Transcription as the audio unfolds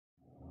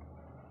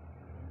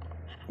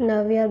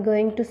Now we are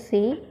going to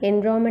see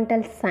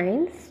Environmental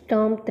Science,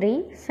 Term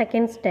 3,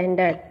 Second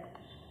Standard.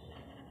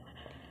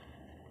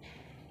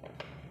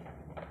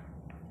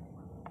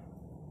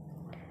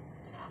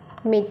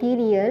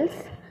 Materials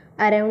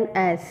around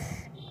us.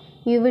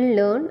 You will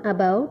learn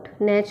about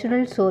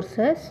natural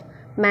sources,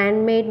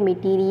 man-made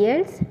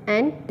materials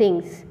and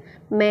things,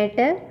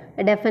 matter,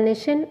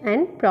 definition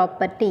and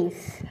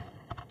properties.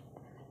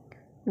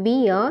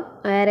 We are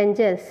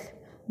oranges.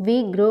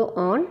 We grow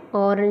on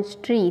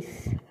orange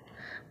trees.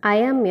 I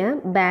am a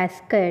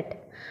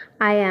basket.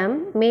 I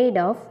am made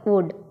of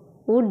wood.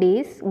 Wood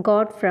is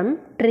got from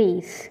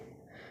trees.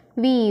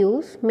 We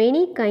use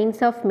many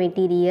kinds of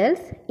materials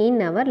in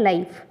our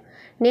life.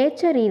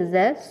 Nature is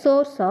the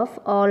source of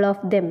all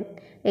of them.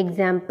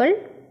 Example,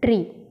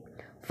 tree.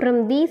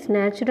 From these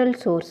natural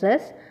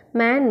sources,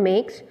 man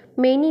makes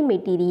many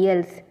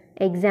materials.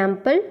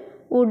 Example,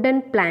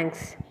 wooden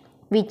planks,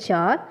 which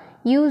are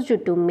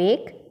used to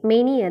make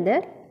many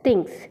other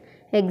things.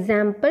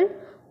 Example,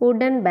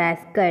 wooden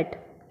basket.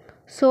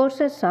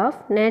 Sources of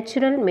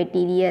natural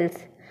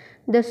materials.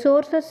 The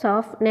sources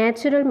of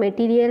natural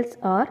materials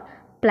are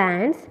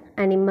plants,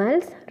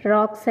 animals,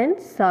 rocks and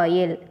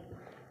soil.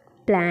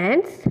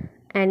 Plants,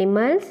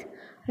 animals,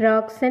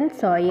 rocks and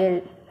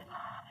soil.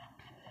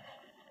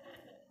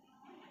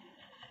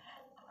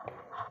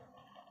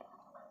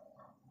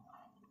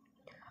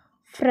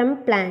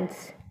 From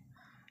plants,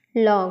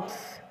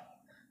 logs,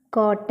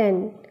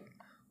 cotton,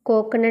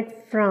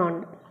 coconut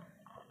frond.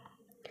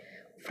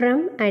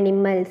 From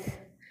animals,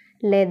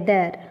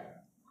 leather,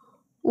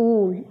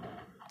 wool.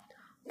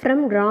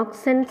 From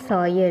rocks and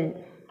soil,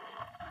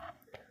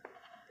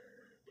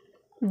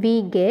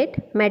 we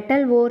get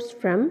metal ores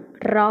from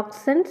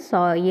rocks and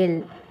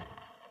soil.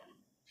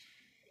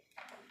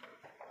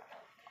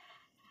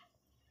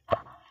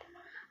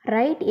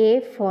 Write A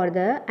for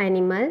the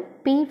animal,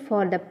 P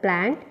for the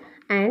plant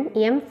and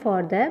M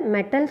for the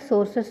metal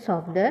sources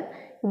of the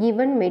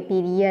given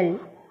material.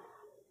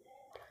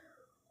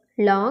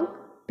 Log,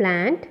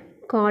 plant,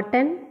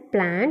 cotton,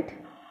 plant,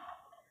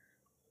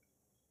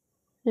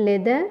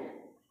 leather,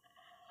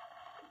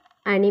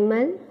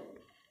 animal,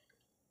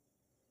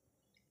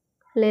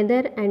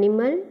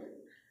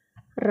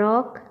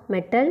 rock,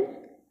 metal,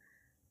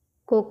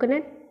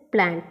 coconut,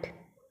 plant.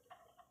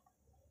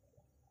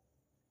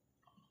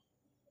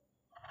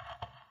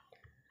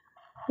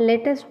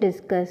 Let us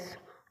discuss,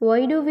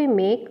 why do we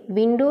make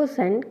windows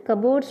and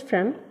cupboards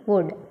from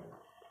wood?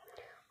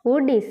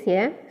 Wood is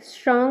a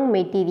strong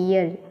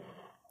material,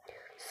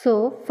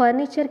 so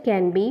furniture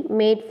can be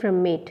made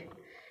from it.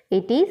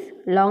 It is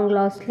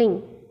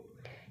long-lasting.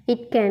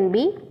 It can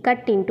be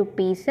cut into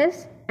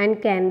pieces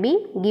and can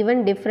be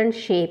given different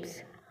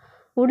shapes.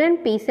 Wooden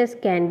pieces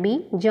can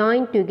be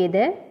joined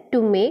together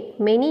to make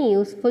many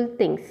useful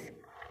things.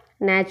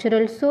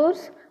 Natural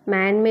source,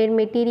 man-made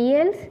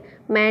materials,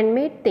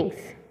 man-made things.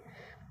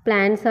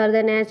 Plants are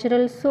the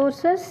natural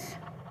sources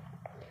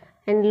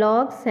and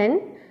logs and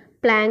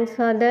planks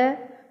are the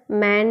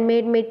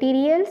man-made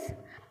materials.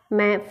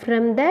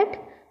 From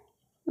that,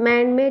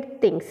 man-made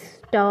things,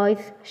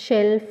 toys,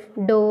 shelf,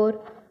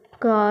 door,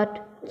 cart,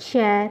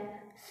 chair,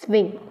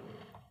 swing.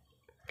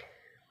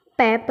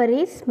 Paper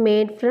is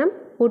made from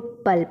wood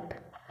pulp.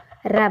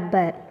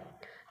 Rubber.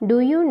 Do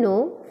you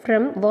know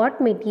from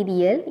what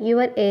material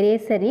your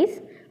eraser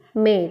is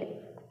made?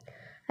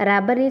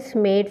 Rubber is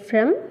made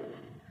from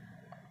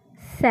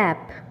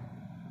sap,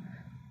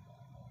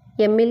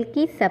 a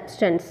milky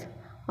substance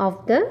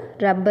of the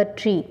rubber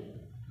tree.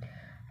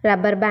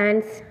 Rubber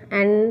bands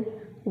and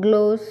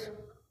gloves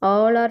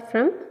all are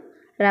from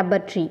rubber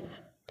tree.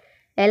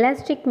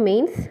 Elastic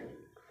means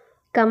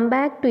come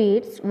back to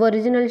its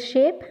original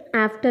shape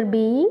after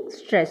being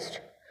stretched.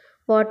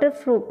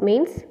 Waterproof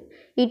means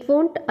it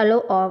won't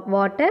allow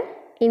water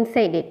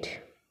inside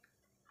it.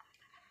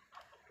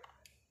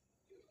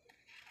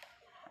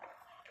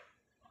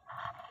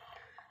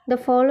 The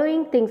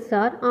following things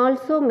are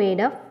also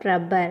made of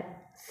rubber: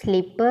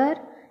 slipper,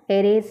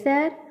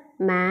 eraser,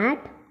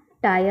 mat,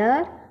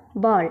 tire,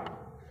 ball.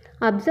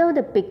 Observe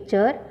the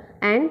picture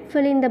and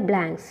fill in the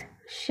blanks.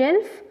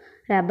 Shelf,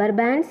 rubber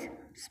bands,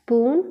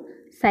 spoon,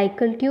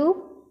 cycle tube,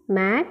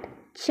 mat,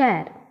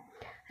 chair.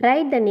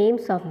 Write the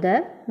names of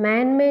the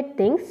man-made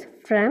things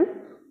from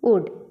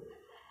wood.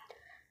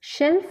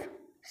 Shelf,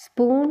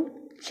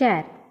 spoon,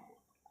 chair.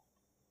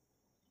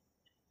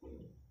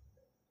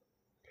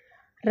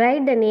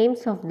 Write the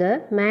names of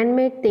the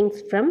man-made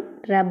things from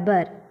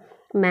rubber.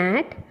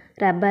 Mat,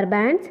 rubber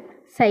bands,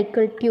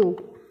 cycle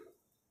tube.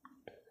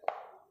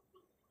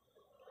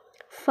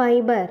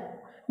 Fiber.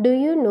 Do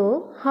you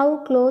know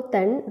how cloth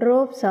and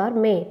ropes are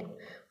made?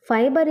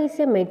 Fiber is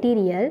a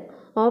material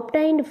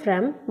obtained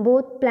from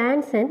both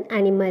plants and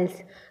animals.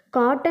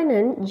 Cotton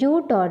and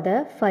jute are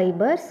the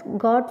fibers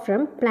got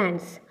from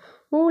plants.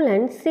 Wool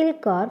and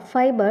silk are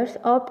fibers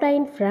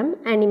obtained from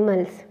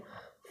animals.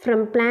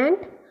 From plant,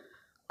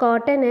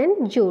 cotton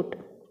and jute.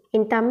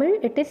 In Tamil,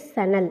 it is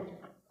sanal.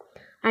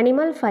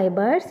 Animal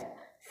fibers,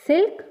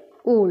 silk,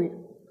 wool.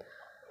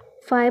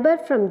 Fiber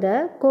from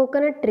the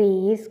coconut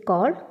tree is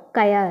called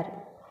kayar.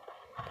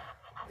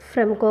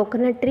 From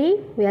coconut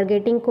tree we are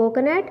getting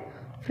coconut.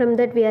 From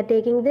that we are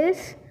taking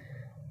this.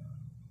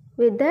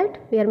 With that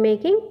we are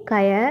making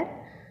kayar,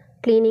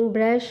 cleaning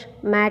brush,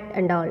 mat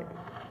and all.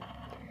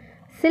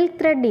 Silk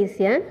thread is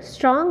a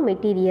strong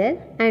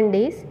material and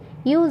is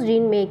used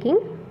in making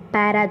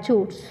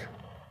parachutes.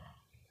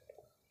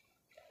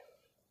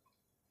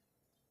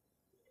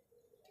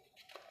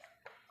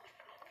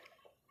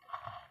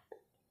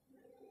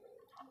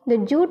 The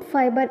jute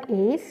fiber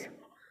is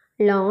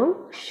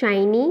long,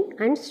 shiny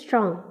and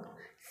strong.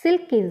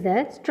 Silk is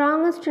the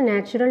strongest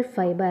natural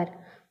fiber.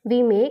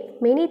 We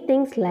make many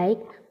things like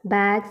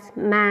bags,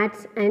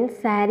 mats and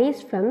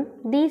saris from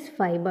these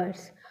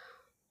fibers.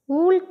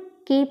 Wool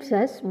keeps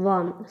us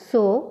warm,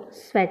 so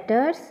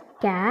sweaters,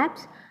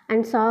 caps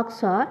and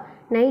socks are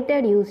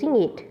knitted using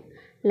it.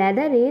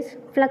 Leather is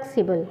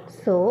flexible,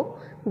 so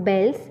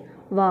belts,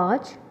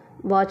 watch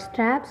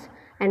straps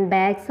and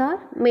bags are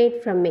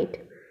made from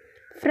it.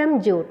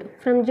 From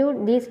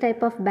jute these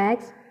type of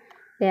bags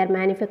they are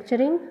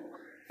manufacturing.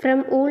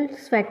 From wool,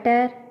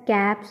 sweater,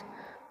 caps.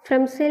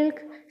 From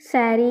silk,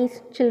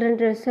 saris, children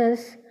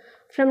dresses.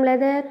 From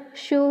leather,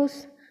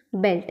 shoes,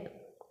 belt.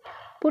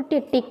 Put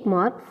a tick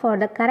mark for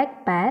the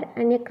correct pair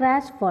and a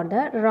cross for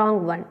the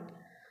wrong one.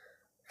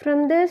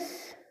 From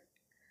this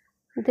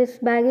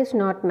bag is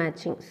not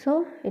matching,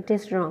 so it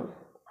is wrong.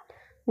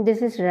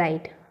 This is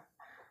right.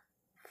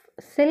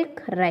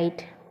 Silk,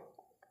 right.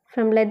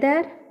 From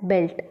leather,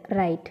 belt,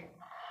 right.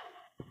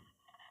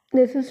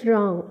 This is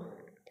wrong.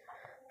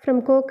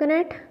 From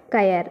coconut,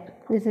 kayar,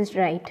 this is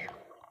right.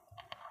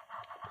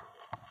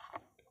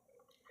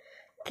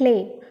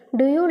 Clay.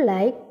 Do you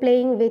like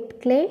playing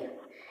with clay?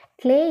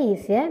 Clay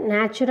is a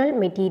natural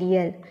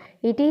material.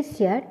 It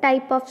is a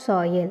type of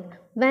soil.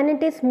 When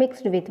it is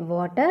mixed with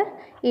water,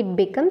 it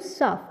becomes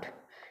soft.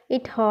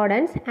 It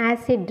hardens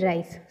as it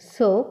dries.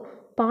 So,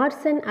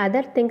 pots and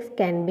other things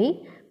can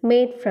be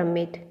made from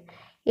it.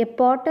 A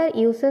potter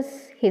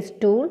uses his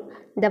tool,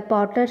 the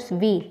potter's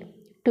wheel,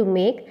 to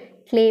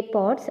make clay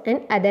pots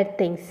and other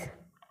things.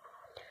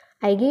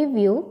 I give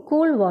you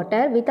cool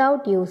water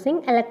without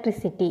using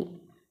electricity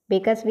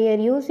because we are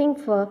using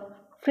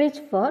fridge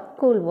for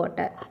cool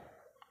water.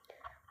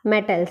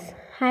 Metals.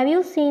 Have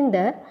you seen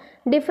the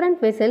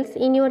different vessels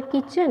in your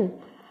kitchen?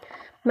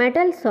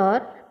 Metals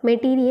are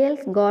materials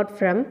got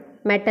from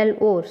metal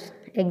ores.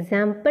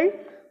 Example,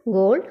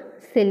 gold,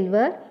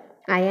 silver,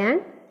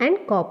 iron and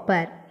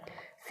copper.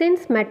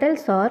 Since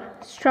metals are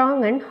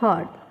strong and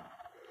hard,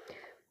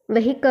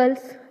 vehicles,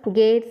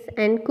 gates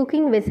and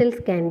cooking vessels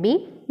can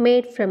be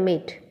made from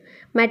it.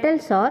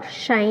 Metals are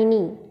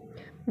shiny.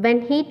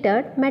 When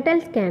heated,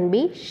 metals can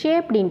be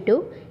shaped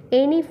into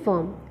any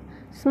form.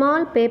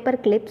 Small paper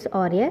clips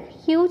or a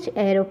huge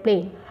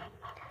aeroplane.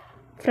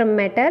 From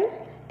metal,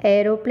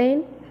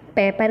 aeroplane,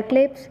 paper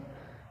clips,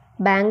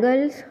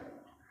 bangles,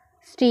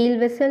 steel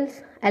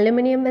vessels,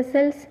 aluminium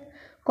vessels,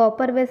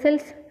 copper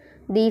vessels,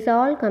 these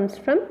all comes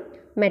from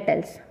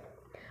metals.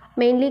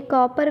 Mainly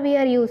copper we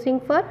are using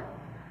for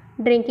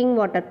drinking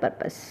water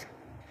purpose.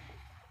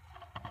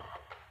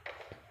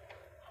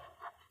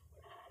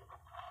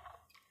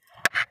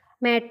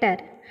 Matter.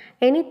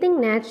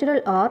 Anything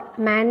natural or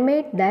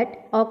man-made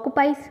that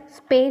occupies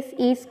space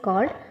is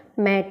called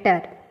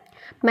matter.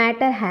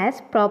 Matter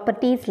has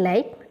properties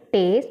like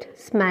taste,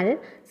 smell,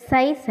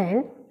 size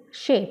and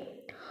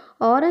shape.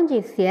 Orange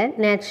is a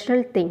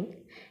natural thing.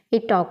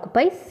 It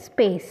occupies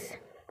space.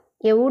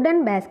 A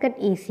wooden basket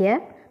is a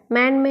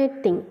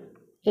man-made thing.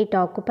 It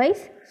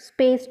occupies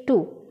space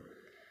too.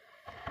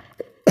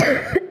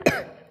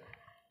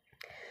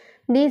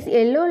 These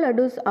yellow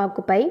laddus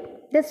occupy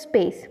the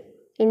space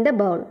in the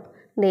bowl.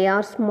 They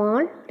are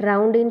small,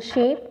 round in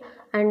shape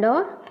and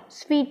are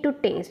sweet to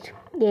taste.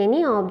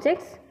 Any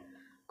objects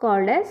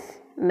called as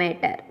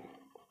matter.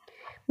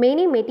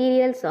 Many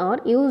materials are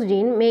used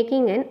in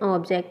making an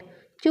object.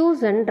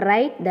 Choose and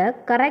write the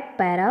correct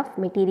pair of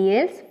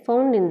materials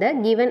found in the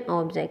given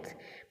objects.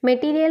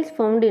 Materials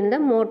found in the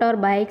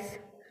motorbikes,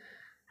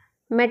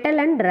 metal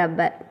and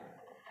rubber.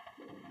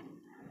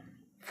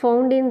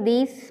 Found in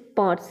these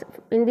pots.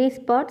 In these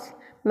pots,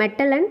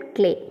 metal and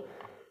clay.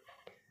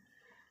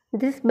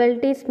 This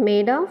belt is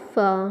made of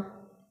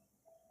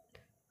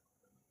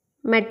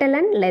metal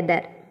and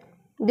leather.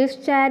 This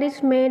chair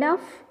is made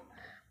of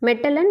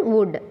metal and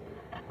wood.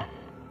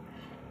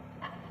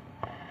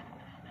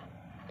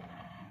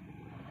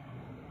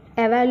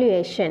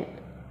 Evaluation.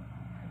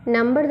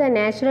 Number the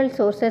natural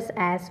sources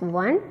as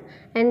 1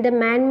 and the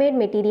man-made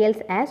materials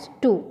as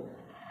 2.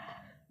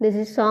 This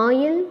is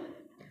soil,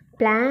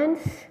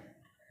 plants,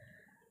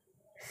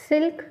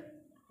 silk.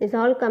 This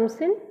all comes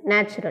in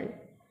natural.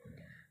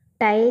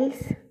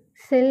 Tiles,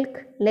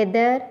 silk,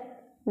 leather,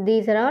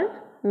 these are all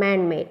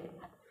man-made.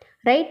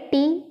 Write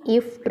T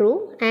if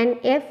true and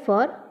F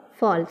for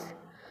false.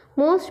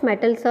 Most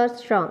metals are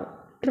strong.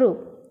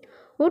 True.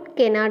 Wood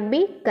cannot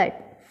be cut.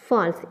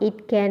 False.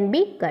 It can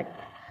be cut.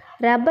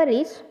 Rubber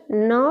is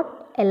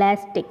not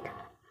elastic.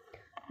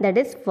 That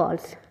is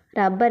false.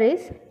 Rubber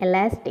is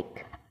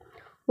elastic.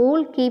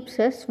 Wool keeps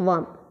us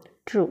warm.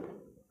 True.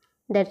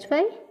 That's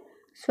why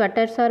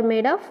Sweaters are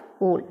made of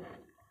wool.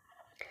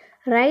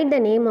 Write the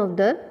name of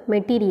the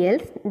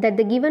materials that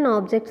the given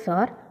objects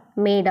are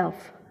made of.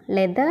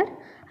 Leather,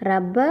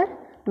 rubber,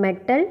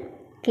 metal,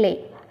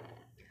 clay.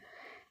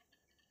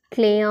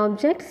 Clay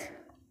objects,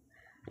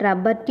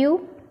 rubber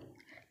tube,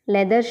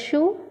 leather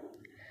shoe,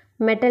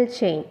 metal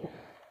chain.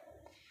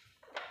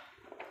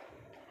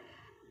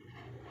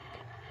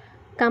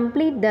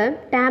 Complete the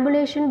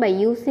tabulation by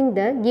using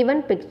the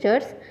given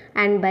pictures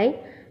and by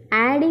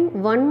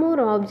adding one more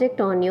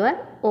object on your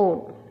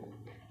own.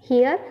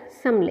 Here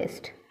some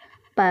list: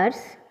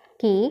 purse,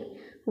 key,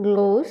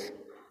 gloves,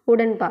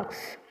 wooden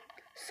box.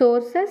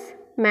 Sources: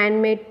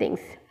 man-made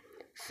things.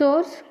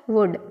 Source: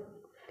 wood.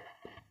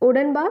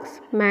 Wooden box: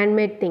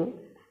 man-made thing.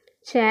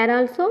 Chair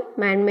also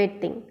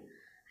man-made thing.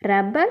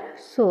 Rubber: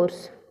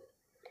 source.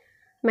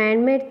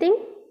 Man-made thing: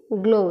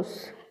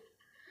 gloves.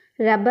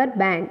 Rubber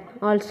band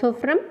also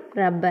from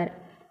rubber.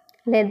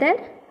 Leather: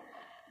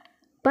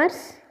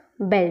 purse,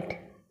 belt.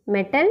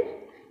 Metal: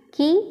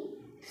 key,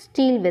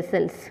 steel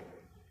vessels.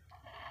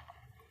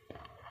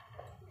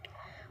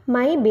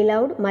 My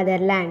beloved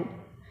motherland.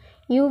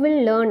 You will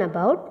learn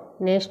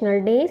about national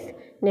days,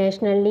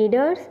 national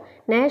leaders,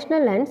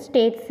 national and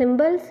state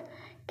symbols,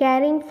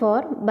 caring for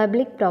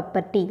public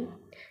property.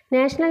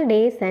 National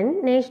days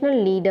and national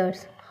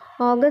leaders.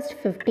 August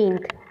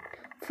 15th.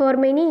 For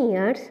many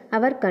years,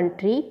 our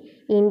country,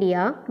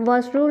 India,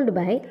 was ruled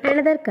by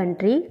another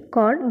country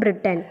called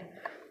Britain.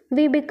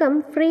 We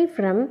became free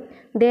from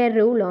their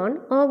rule on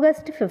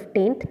August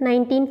 15th,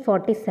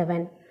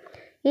 1947.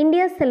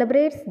 India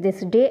celebrates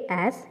this day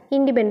as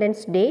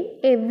Independence Day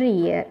every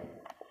year.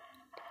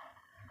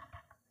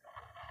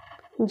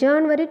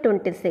 January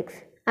 26.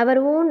 Our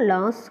own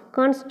laws,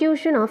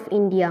 Constitution of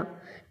India,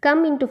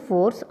 come into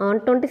force on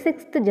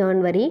 26th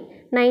January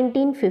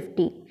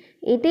 1950.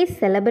 It is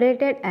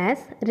celebrated as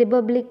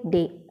Republic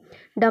Day.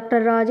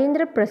 Dr.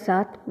 Rajendra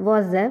Prasad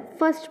was the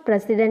first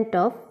president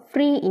of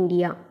Free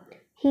India.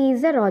 He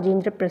is a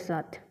Rajendra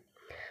Prasad.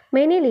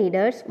 Many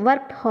leaders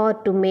worked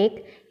hard to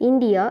make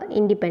India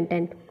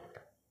independent.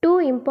 Two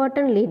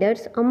important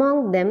leaders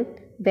among them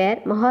were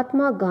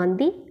Mahatma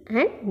Gandhi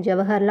and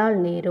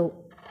Jawaharlal Nehru.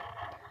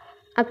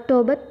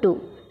 October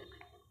 2.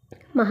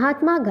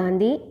 Mahatma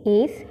Gandhi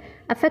is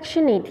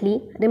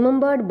affectionately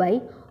remembered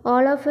by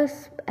all of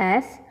us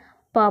as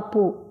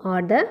Papu,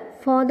 or the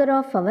father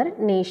of our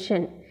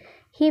nation.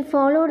 He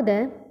followed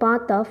the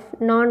path of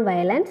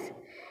non-violence.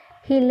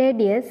 He led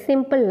a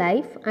simple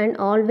life and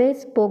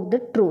always spoke the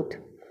truth.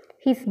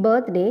 His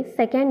birthday,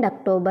 2nd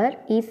October,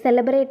 is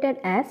celebrated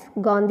as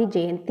Gandhi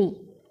Jayanti.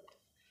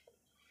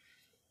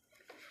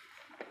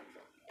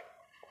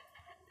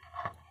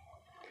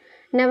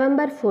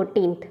 November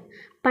 14th.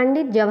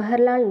 Pandit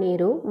Jawaharlal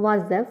Nehru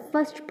was the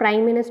first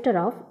Prime Minister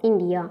of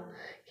India.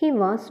 He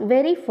was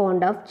very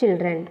fond of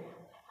children.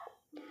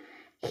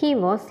 He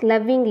was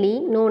lovingly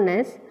known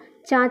as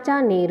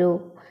Chacha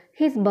Nehru.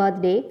 His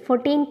birthday,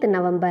 14th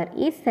November,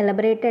 is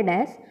celebrated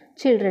as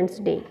Children's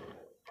Day.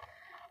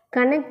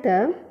 Connect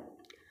the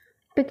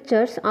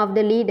pictures of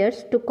the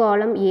leaders to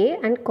column A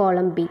and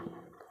column B.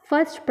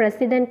 First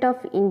President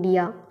of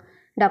India,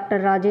 Dr.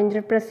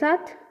 Rajendra Prasad.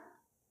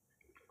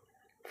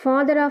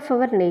 Father of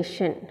our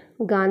nation,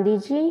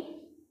 Gandhiji.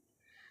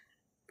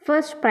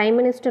 First Prime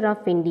Minister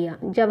of India,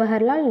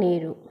 Jawaharlal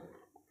Nehru.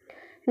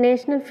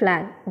 National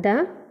flag,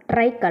 the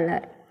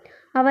tricolor.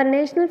 Our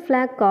national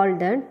flag, called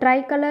the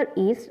tricolor,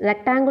 is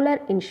rectangular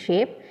in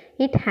shape.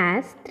 It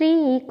has 3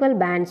 equal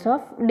bands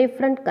of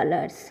different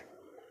colors: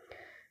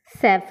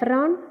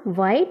 saffron,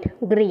 white,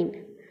 green.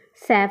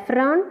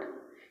 Saffron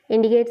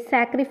indicates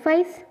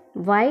sacrifice,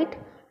 white,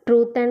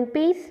 truth and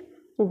peace,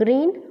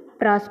 green,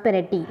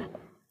 prosperity.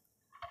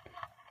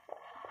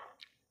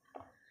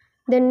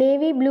 The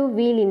navy blue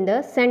wheel in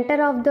the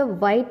center of the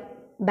white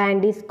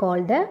band is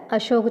called the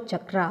Ashoka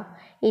Chakra.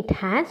 It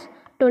has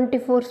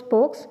 24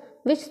 spokes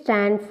which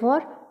stand for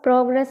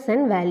progress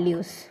and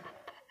values.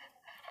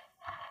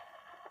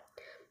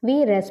 We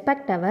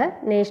respect our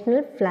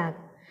national flag.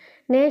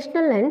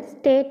 National and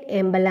state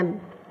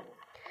emblem.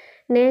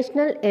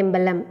 National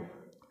emblem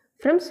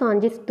from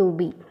Sanjit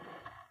Stubi.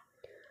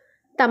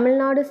 Tamil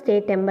Nadu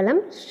state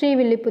emblem,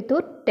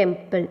 Srivilliputtur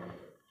Temple.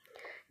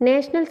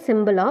 National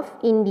symbol of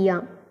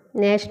India.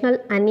 National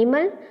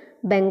animal,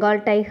 Bengal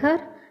tiger.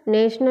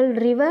 National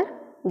river,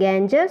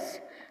 Ganges.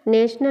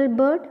 National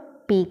bird,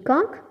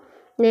 peacock.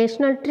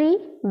 National tree,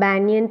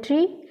 banyan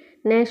tree.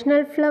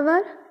 National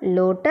flower,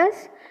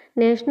 lotus.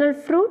 National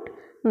fruit,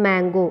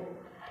 mango.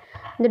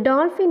 The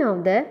dolphin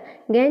of the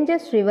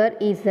Ganges river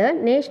is the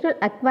national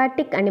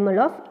aquatic animal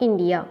of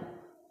India.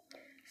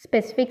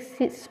 Specific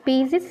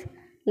species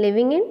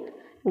living in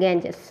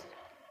Ganges.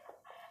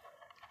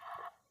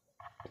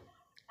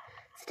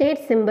 State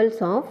symbols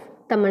of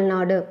Tamil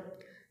Nadu.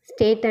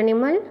 State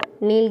animal,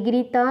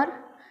 Nilgiri Tar.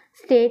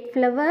 State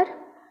flower,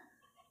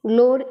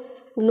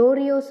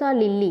 Gloriosa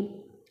lily.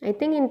 I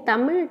think in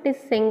Tamil it is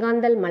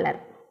Sengandal Malar.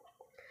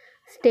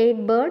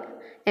 State bird,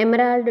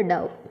 emerald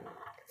dove.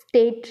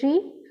 State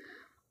tree,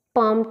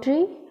 palm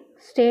tree.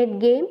 State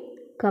game,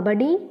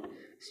 kabaddi.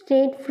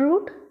 State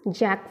fruit,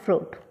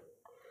 jackfruit.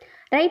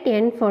 Write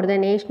N for the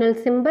national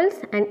symbols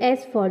and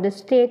S for the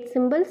state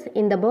symbols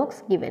in the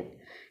box given.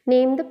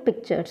 Name the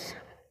pictures.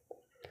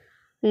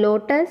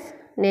 Lotus,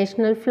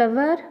 national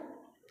flower.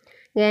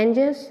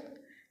 Ganges,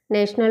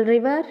 national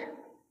river.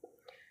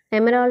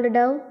 Emerald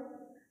dove,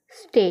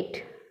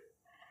 state.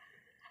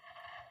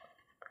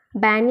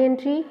 Banyan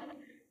tree,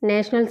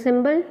 national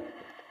symbol.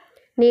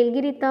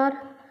 Nilgiri tar,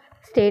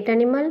 state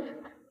animal.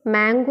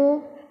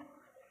 Mango,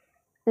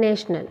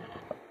 national.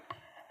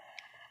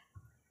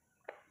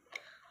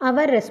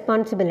 Our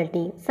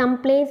responsibility.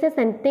 Some places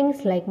and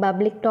things like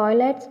public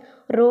toilets,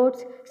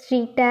 roads,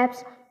 street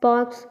taps,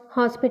 parks,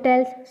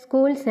 hospitals,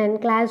 schools and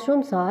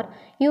classrooms are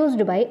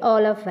used by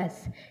all of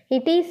us.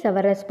 It is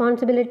our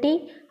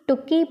responsibility to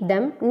keep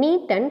them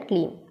neat and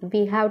clean.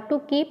 We have to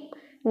keep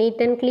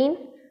neat and clean,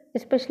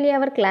 especially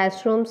our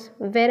classrooms,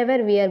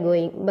 wherever we are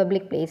going,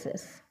 public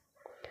places.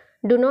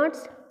 Do not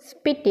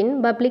spit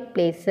in public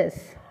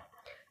places.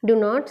 Do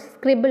not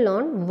scribble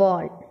on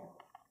wall.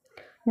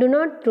 Do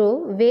not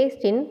throw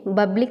waste in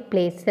public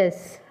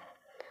places.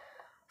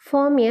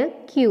 Form a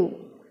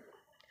queue.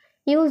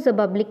 Use the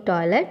public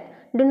toilet.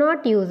 Do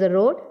not use the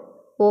road,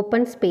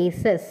 open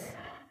spaces.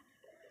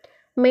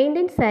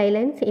 Maintain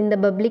silence in the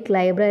public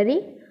library.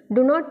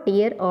 Do not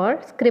tear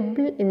or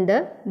scribble in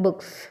the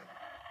books.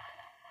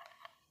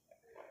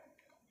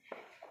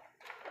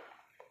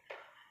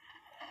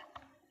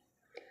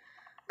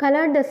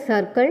 Color the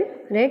circle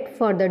red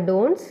for the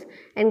don'ts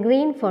and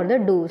green for the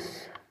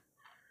do's.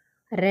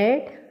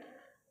 Red,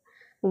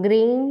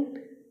 green,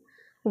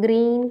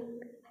 green,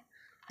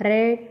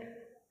 red,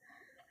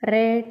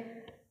 red,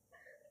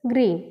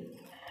 green.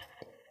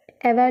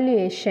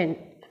 Evaluation.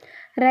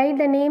 Write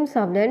the names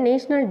of the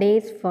national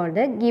days for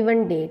the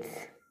given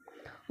dates.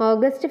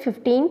 August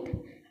 15th,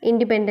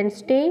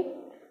 Independence Day.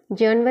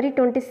 January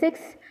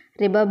 26th,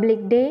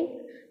 Republic Day.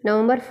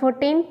 November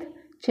 14th,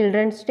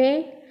 Children's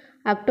Day.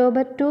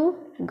 October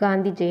 2,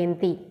 Gandhi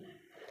Jayanti.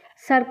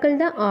 Circle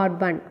the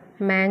odd one.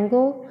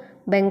 Mango,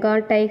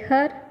 Bengal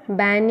tiger,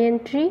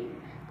 banyan tree,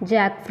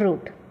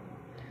 jackfruit.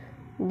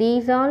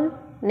 These all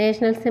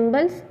national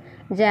symbols.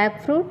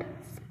 Jackfruit,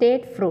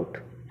 state fruit.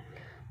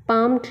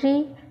 Palm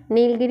tree,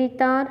 Nilgiri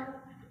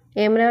tar,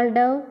 emerald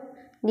dove.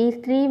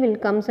 These three will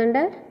come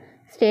under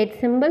state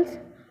symbols.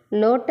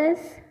 Lotus,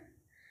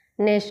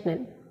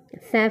 national.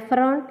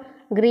 Saffron,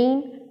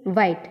 green,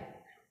 white.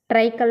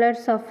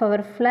 Tricolors of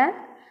our flag.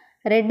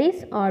 Red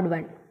is odd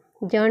one.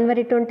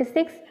 January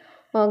 26,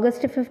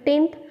 August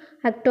 15th,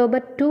 October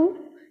 2,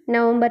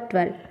 November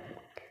 12.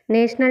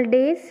 National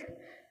days.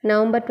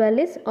 November 12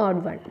 is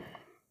odd one.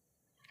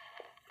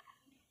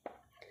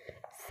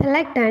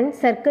 Select and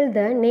circle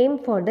the name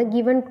for the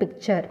given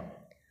picture.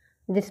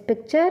 This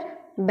picture,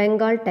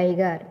 Bengal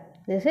tiger.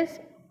 This is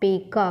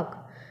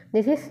peacock.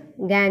 This is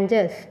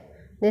Ganges.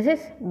 This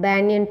is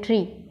banyan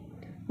tree.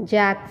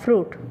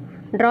 Jackfruit.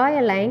 Draw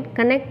a line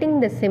connecting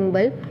the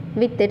symbol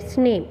with its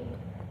name.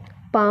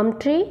 Palm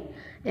tree,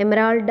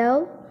 emerald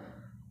dove,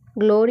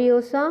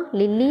 gloriosa,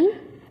 lily,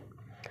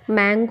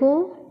 mango,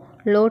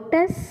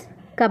 lotus,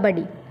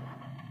 kabaddi.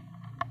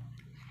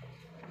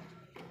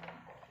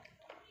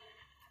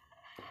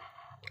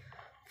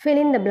 Fill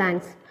in the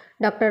blanks.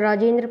 Dr.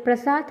 Rajendra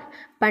Prasad,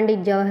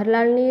 Pandit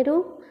Jawaharlal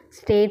Nehru,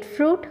 state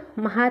fruit,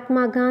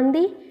 Mahatma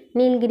Gandhi,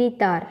 Nilgiri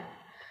tar.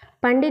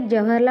 Pandit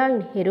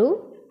Jawaharlal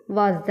Nehru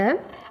was the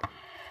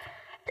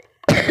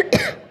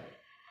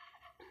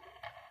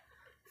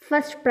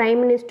first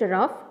Prime Minister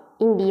of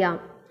India.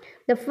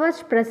 The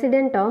first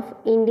President of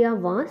India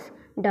was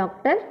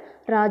Dr.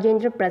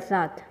 Rajendra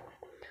Prasad.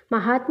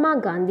 Mahatma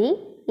Gandhi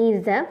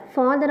is the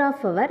father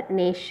of our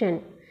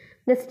nation.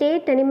 The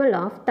state animal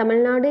of Tamil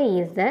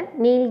Nadu is the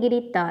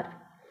Nilgiri tar.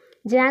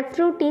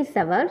 Jackfruit is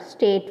our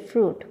state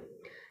fruit.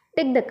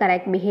 Take the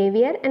correct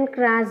behavior and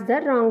cross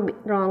the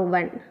wrong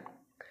one.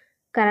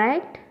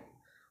 Correct,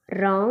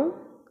 wrong,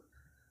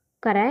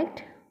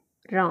 correct,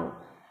 wrong.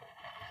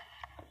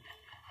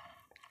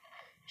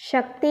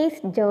 Shakti's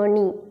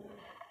journey.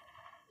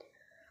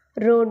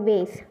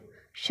 Roadways.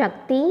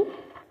 Shakti,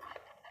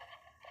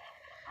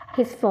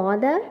 his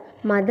father,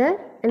 mother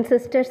and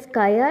sisters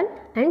Kayal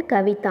and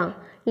Kavita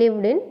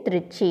lived in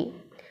Trichy.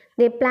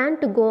 They planned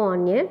to go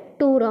on a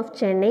tour of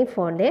Chennai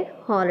for their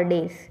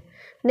holidays.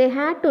 They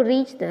had to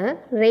reach the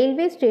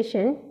railway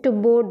station to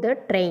board the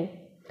train.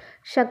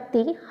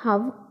 Shakti,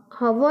 how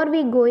are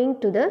we going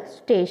to the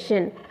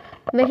station?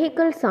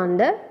 Vehicles on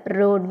the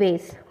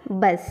roadways.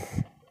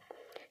 Bus.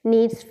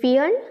 Needs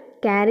fuel,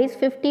 carries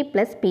 50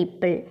 plus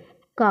people.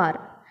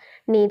 Car.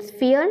 Needs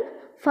fuel,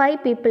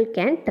 5 people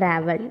can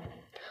travel.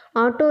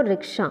 Auto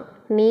rickshaw.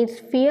 Needs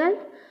fuel,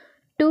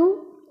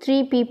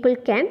 2-3 people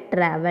can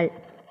travel.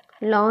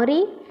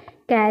 Lorry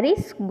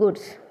carries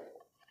goods.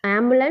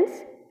 Ambulance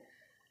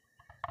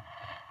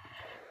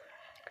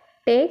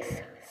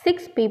takes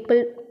sick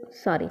people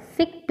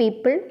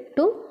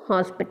to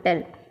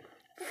hospital.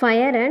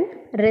 Fire and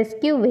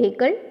rescue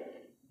vehicle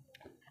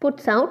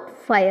puts out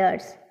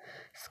fires.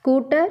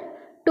 Scooter,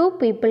 2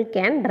 people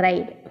can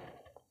ride.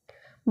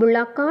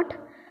 Bullock cart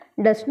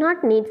does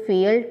not need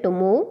fuel to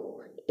move.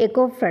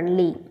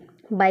 Eco-friendly.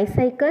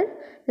 Bicycle,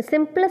 the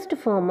simplest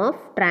form of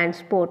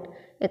transport.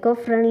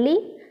 Eco-friendly,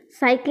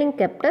 cycling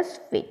kept us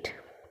fit.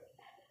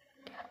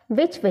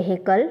 Which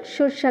vehicle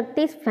should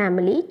Shakti's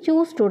family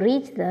choose to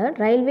reach the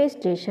railway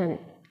station?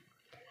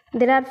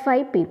 There are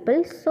 5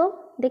 people, so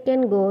they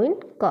can go in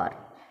car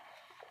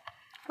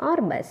or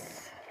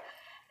bus.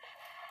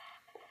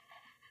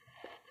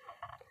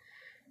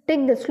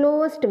 Take the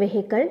slowest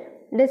vehicle.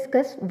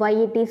 Discuss why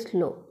it is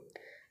slow.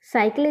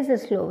 Cycle is the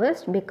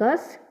slowest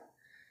because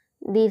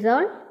these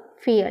are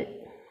fuel.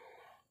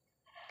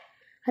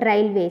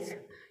 Railways.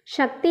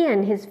 Shakti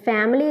and his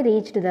family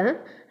reached the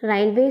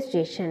railway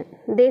station.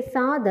 They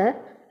saw the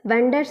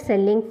vendors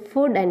selling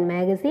food and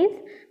magazines,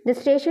 the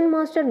station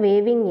master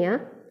waving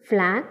a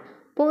flag,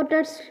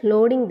 porters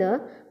loading the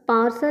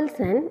parcels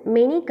and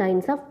many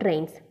kinds of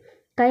trains.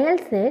 Kayal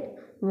said,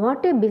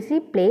 "What a busy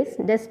place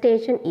the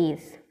station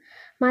is."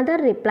 Mother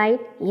replied,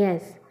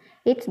 "Yes,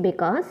 it's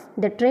because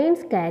the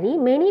trains carry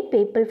many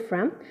people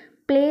from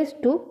place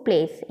to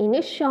place in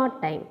a short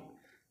time."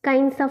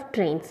 Kinds of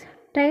trains.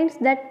 Trains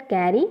that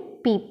carry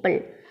people.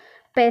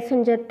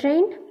 Passenger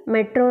train,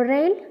 metro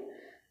rail,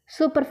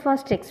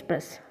 superfast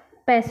express.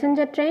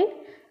 Passenger train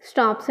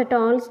stops at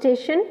all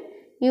stations,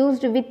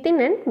 used within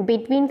and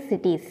between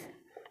cities.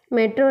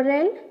 Metro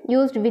rail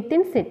used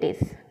within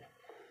cities.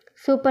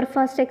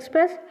 Superfast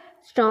express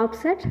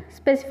stops at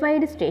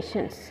specified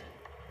stations.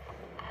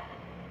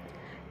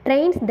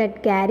 Trains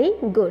that carry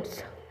goods.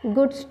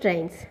 Goods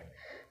trains.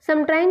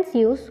 Some trains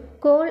use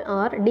coal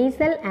or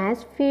diesel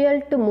as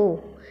fuel to move.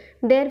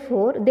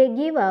 Therefore, they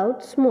give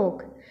out smoke.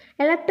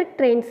 Electric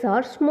trains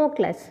are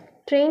smokeless.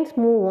 Trains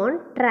move on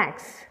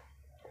tracks.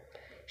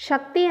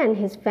 Shakti and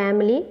his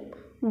family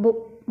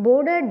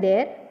boarded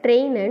their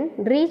train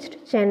and reached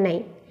Chennai.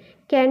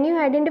 Can you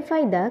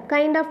identify the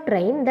kind of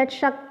train that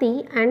Shakti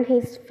and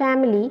his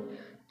family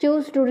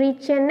choose to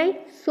reach Chennai?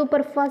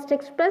 Superfast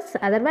express,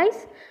 otherwise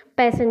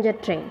passenger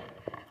train.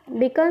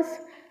 Because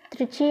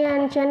Trichy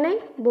and Chennai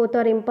both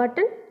are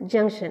important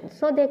junctions,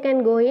 so they can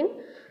go in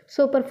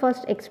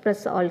superfast express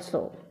also.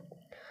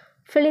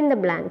 Fill in the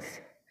blanks.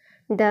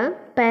 The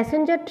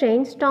passenger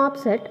train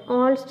stops at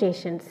all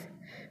stations.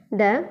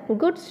 The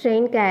goods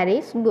train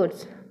carries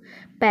goods.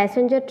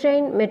 Passenger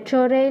train,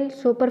 metro rail,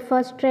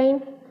 superfast train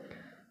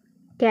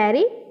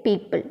carry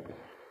people.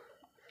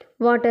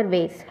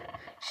 Waterways.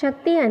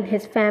 Shakti and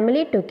his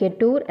family took a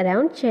tour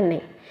around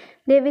Chennai.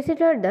 They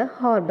visited the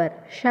harbour.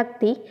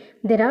 Shakti,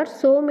 there are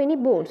so many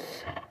boats.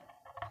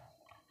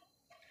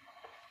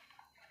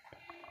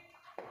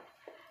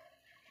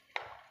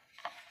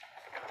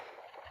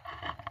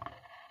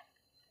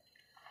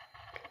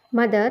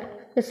 Mother,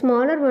 the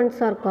smaller ones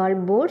are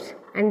called boats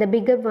and the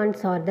bigger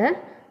ones are the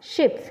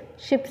ships.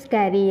 Ships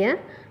carry a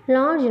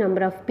large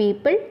number of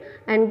people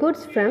and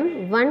goods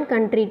from one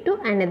country to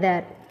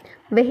another.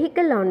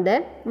 Vehicle on the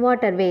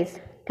waterways.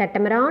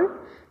 Catamaran,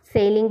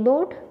 sailing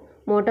boat,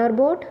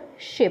 motorboat,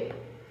 ship.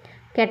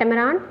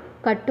 Catamaran,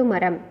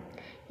 kattumaram.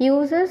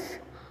 Uses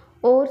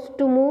oars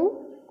to move,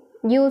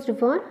 used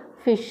for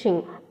fishing.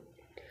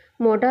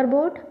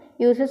 Motorboat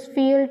uses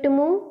fuel to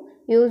move,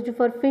 used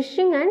for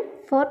fishing and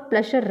for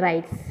pleasure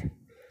rides.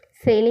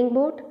 Sailing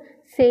boat,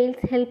 sails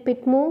help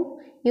it move,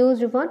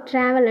 used for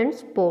travel and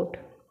sport.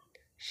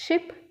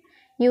 Ship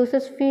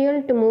uses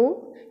fuel to move,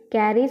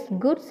 carries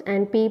goods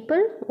and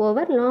people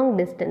over long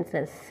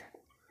distances.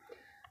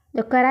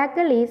 The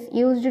caracal is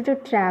used to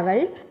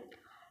travel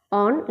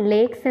on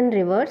lakes and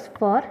rivers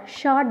for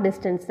short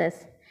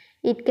distances.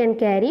 It can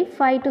carry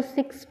 5 to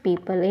 6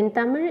 people. In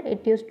Tamil,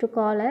 it used to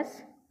call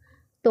as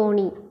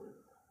Thoni.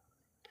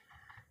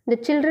 The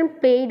children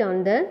played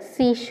on the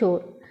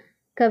seashore.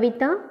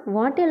 Kavita,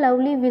 what a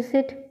lovely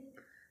visit.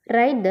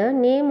 Write the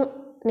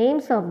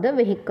names of the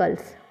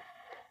vehicles.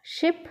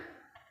 Ship,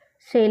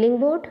 sailing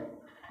boat,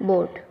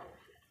 boat.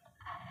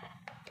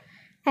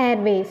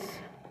 Airways.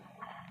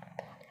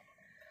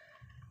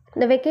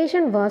 The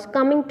vacation was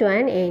coming to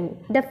an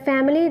end. The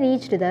family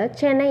reached the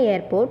Chennai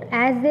airport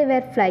as they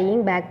were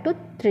flying back to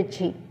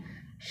Trichy.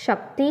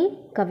 Shakti,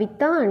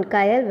 Kavita and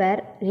Kayal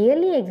were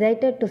really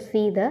excited to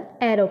see the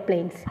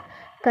aeroplanes.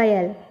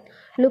 Kayal,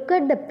 look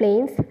at the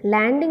planes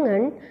landing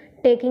and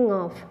taking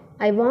off.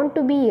 I want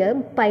to be a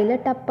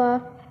pilot, Appa.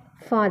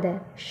 Father,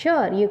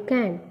 sure you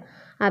can.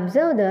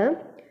 Observe the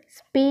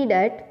speed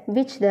at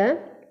which the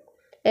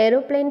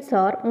aeroplanes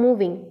are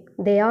moving.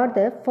 They are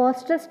the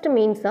fastest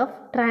means of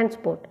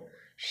transport.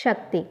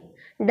 Shakti,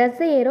 does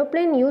the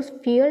aeroplane use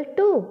fuel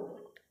too?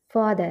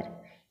 Father,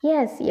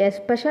 yes, a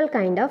special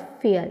kind of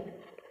fuel.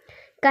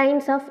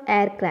 Kinds of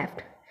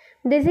aircraft.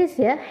 This is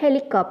a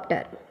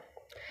helicopter.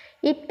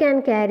 It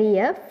can carry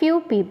a few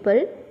people.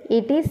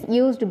 It is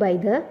used by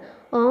the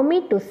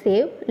army to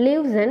save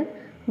lives and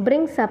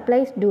bring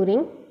supplies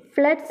during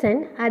floods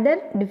and other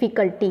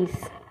difficulties.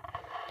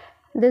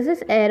 This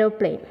is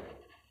aeroplane.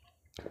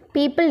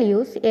 People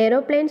use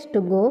aeroplanes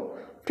to go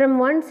from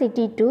one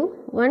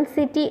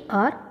city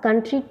or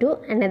country to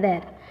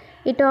another.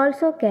 It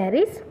also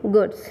carries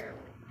goods.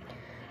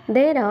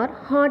 There are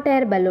hot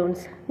air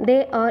balloons.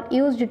 They are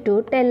used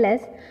to tell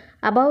us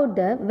about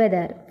the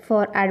weather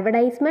for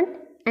advertisement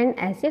and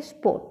as a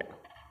sport.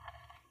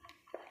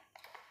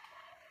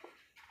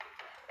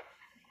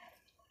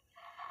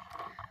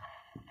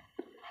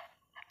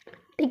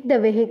 Tick the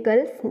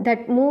vehicles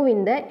that move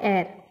in the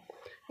air.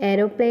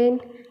 Aeroplane,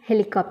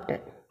 helicopter.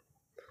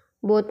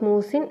 Both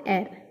moves in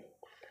air.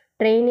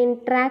 Train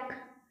in track,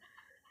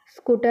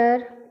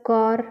 scooter,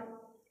 car,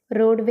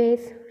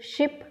 roadways,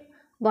 ship,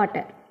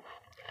 water.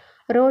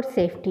 Road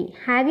safety.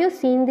 Have you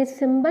seen this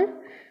symbol?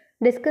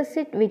 Discuss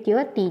it with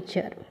your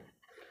teacher.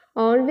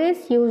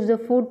 Always use the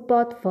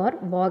footpath for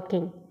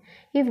walking.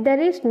 If there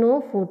is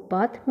no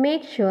footpath,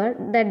 make sure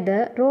that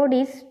the road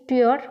is to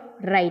your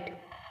right.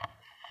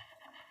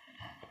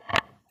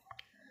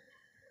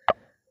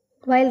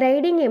 While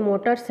riding a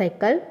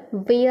motorcycle,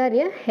 wear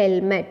a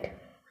helmet.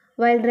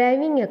 While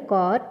driving a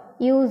car,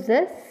 use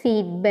a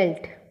seat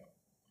belt.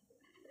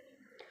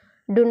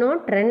 Do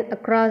not run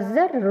across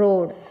the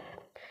road.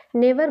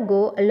 Never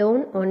go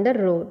alone on the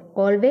road.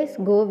 Always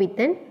go with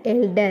an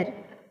elder.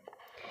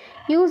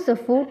 Use a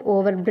foot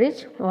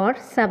overbridge or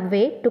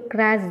subway to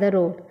cross the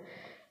road.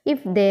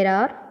 If there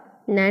are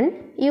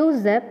none,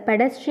 use the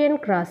pedestrian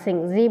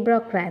crossing,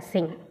 zebra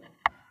crossing.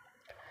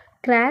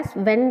 Crash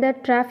when the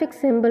traffic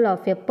symbol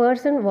of a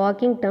person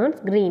walking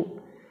turns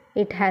green.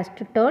 It has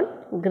to turn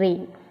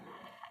green.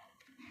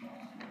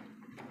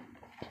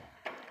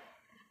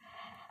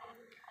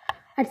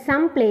 At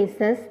some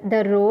places,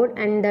 the road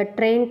and the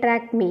train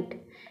track meet.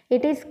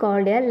 It is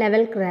called a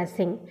level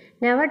crossing.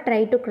 Never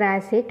try to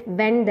cross it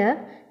when the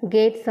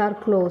gates are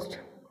closed.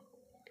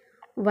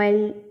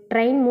 While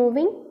train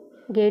moving,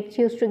 gates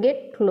used to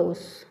get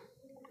closed.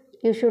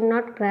 You should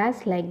not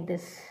cross like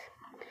this.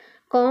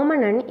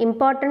 Common and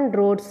important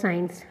road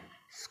signs.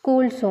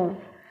 School zone.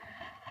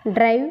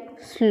 Drive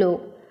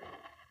slow.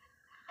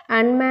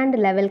 Unmanned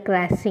level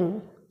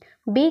crossing.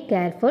 Be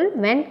careful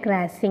when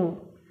crossing.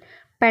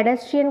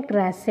 Pedestrian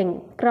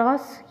crossing.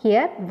 Cross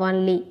here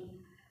only.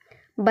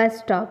 Bus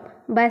stop.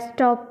 Bus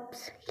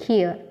stops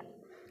here.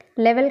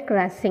 Level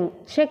crossing.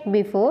 Check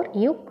before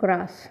you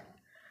cross.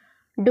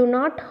 Do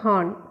not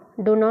horn.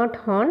 Do not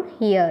horn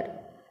here.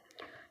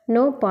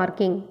 No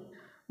parking.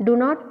 Do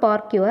not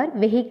park your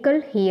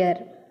vehicle here.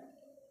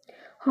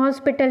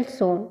 Hospital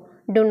zone.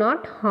 Do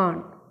not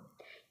horn.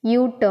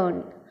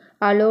 U-turn.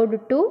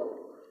 Allowed to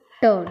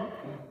turn.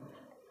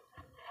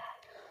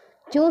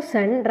 Choose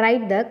and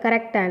write the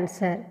correct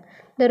answer.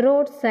 The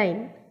road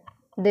sign.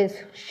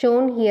 This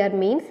shown here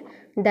means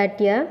that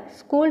a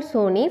school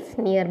zone is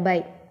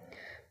nearby.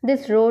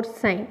 This road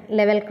sign,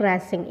 level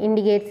crossing,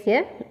 indicates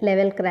a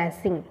level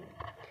crossing.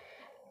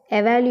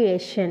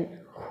 Evaluation.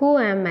 Who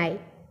am I?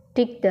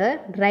 Tick the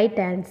right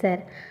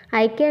answer.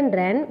 I can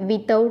run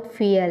without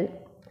fuel.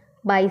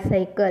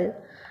 Bicycle.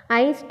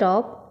 I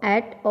stop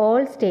at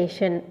all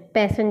station.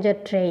 Passenger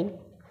train.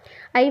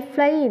 I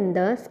fly in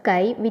the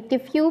sky with a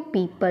few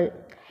people.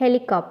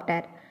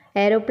 Helicopter.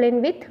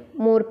 Aeroplane with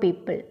more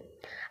people.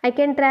 I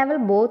can travel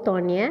both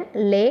on a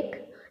lake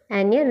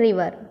and a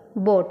river.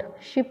 Boat.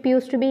 Ship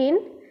used to be in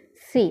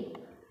sea.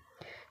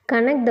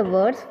 Connect the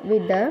words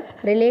with the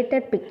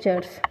related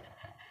pictures.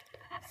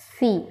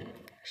 Sea.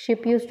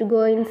 Ship used to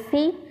go in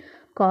sea.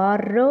 Car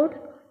road.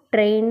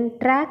 Train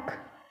track.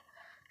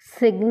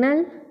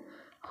 Signal.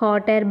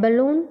 Hot air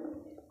balloon.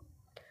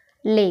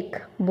 Lake.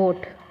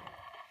 Boat.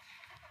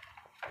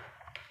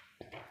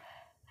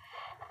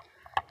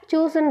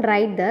 Choose and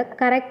write the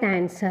correct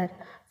answer.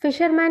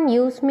 Fisherman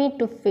use me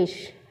to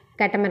fish.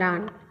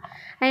 Catamaran.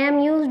 I am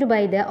used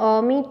by the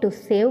army to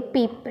save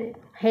people.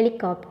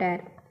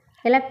 Helicopter.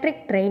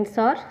 Electric trains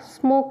are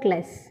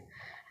smokeless.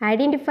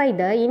 Identify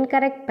the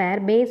incorrect pair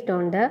based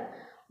on the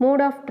mode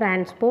of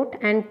transport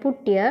and put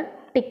a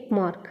tick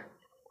mark.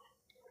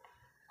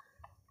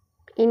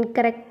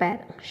 Incorrect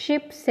pair.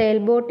 Ship,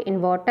 sailboat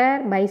in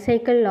water,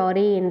 bicycle,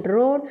 lorry in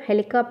road,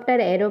 helicopter,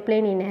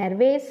 aeroplane in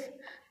airways,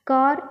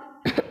 car,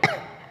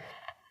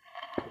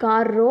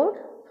 car road,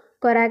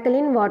 coracle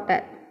in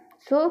water.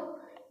 So,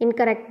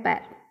 incorrect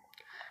pair.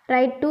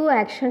 Write 2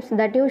 actions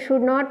that you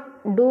should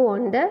not do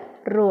on the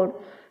road.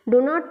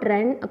 Do not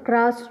run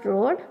across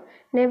road.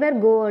 Never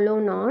go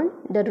alone on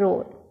the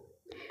road.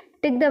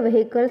 Tick the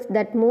vehicles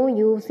that move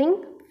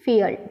using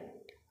fuel.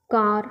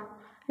 Car,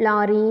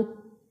 lorry,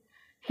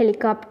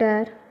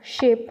 helicopter,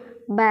 ship,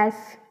 bus,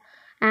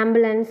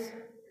 ambulance.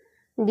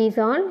 These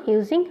all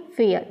using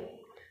fuel.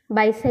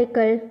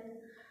 Bicycle.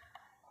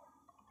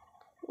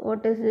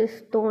 What is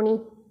this? Tony.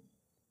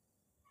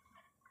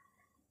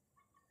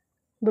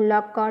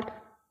 Bullock cart.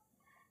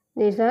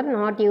 These are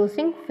not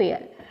using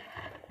fuel.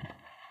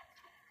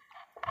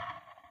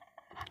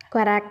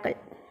 Coracle.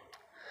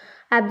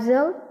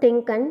 Observe,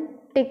 think and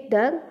tick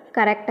the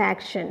correct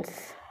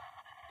actions.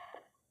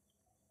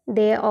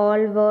 They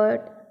all wore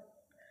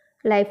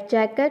life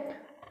jacket.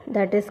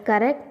 That is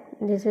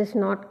correct. This is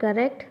not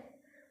correct.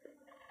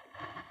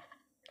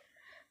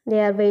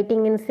 They are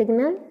waiting in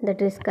signal.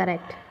 That is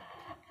correct.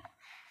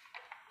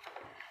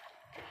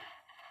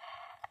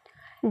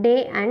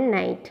 Day and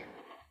night.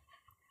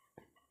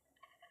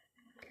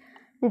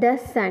 The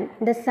sun.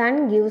 The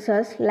sun gives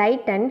us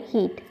light and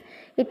heat.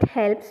 It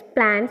helps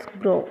plants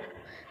grow.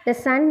 The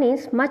sun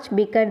is much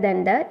bigger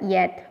than the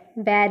earth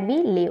where we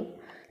live.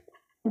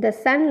 The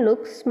sun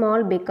looks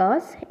small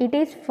because it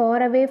is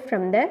far away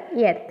from the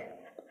earth.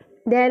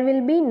 There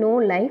will be no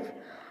life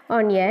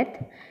on earth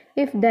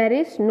if there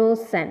is no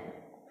sun.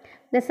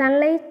 The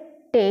sunlight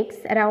takes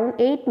around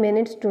 8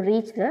 minutes to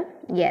reach the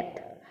earth.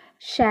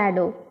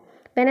 Shadow.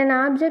 When an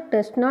object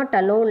does not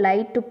allow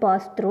light to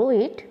pass through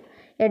it,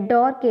 a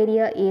dark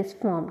area is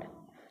formed.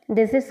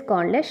 This is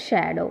called a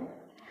shadow.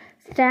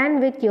 Stand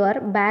with your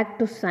back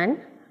to sun.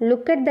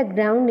 Look at the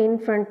ground in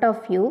front of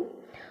you.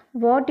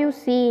 What you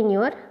see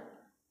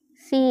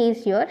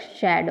is your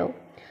shadow.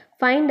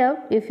 Find out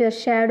if your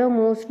shadow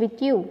moves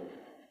with you.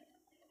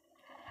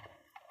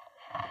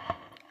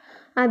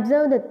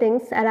 Observe the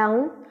things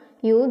around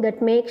you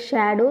that make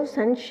shadows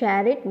and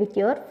share it with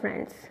your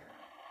friends.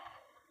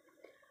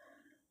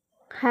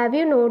 Have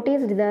you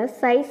noticed the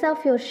size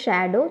of your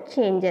shadow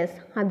changes?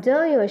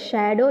 Observe your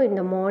shadow in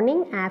the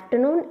morning,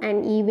 afternoon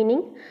and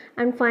evening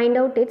and find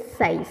out its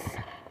size.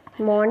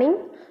 Morning,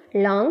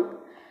 long,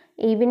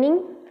 evening,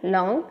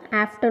 long,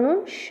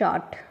 afternoon,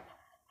 short.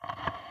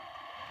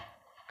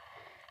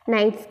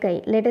 Night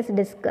sky. Let us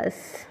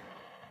discuss.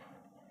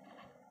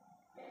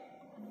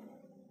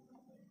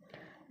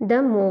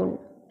 The moon.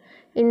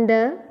 In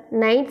the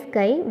night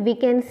sky, we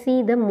can see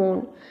the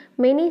moon,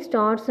 many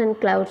stars and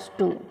clouds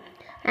too.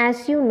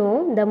 As you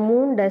know, the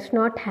moon does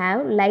not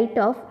have light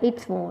of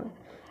its own.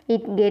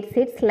 It gets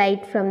its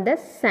light from the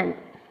sun.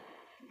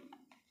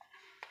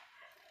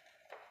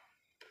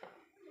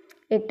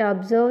 It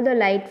absorbs the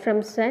light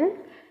from sun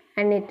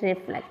and it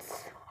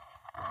reflects.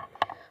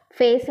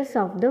 Phases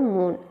of the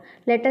moon.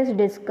 Let us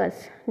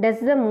discuss.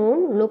 Does the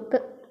moon look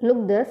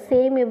the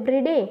same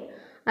every day?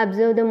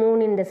 Observe the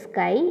moon in the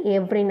sky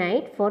every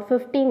night for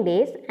 15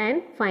 days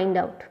and find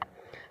out.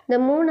 The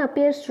moon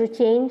appears to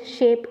change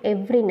shape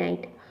every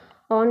night.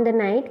 On the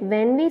night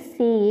when we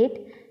see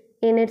it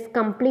in its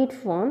complete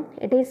form,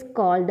 it is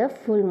called the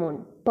full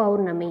moon,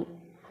 Paurnami.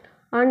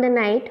 On the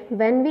night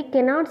when we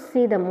cannot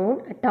see the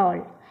moon at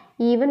all,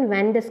 even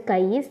when the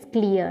sky is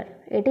clear,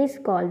 it is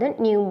called the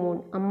new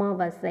moon,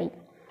 Amavasai.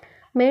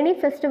 Many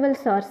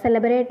festivals are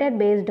celebrated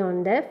based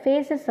on the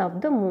phases of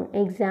the moon.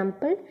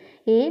 Example,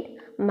 Eid,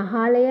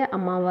 Mahalaya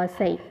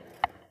Amavasai.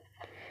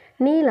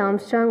 Neil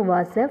Armstrong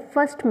was the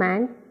first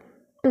man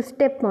to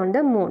step on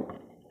the moon.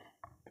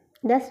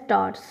 The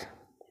stars.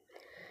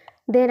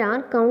 There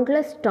are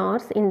countless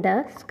stars in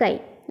the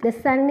sky. The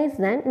sun is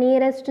the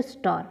nearest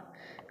star.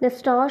 The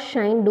stars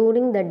shine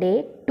during the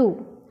day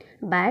too,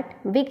 but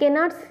we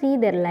cannot see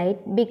their light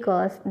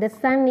because the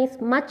sun is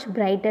much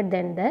brighter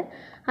than the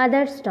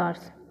other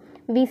stars.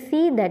 We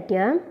see that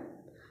a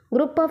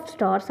group of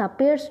stars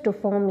appears to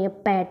form a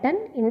pattern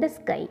in the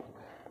sky.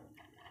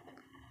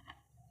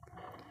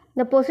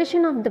 The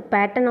position of the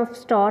pattern of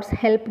stars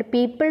helped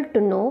people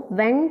to know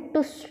when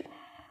to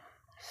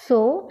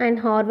sow and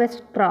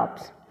harvest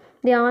crops.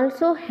 They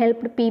also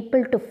helped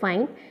people to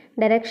find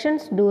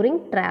directions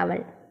during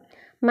travel.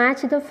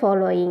 Match the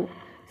following.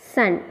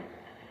 Sun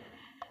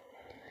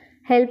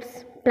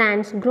helps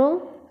plants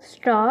grow.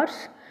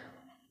 Stars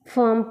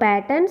form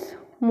patterns.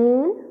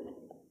 Moon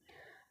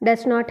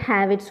does not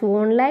have its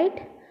own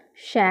light.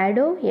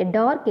 Shadow, a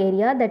dark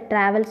area that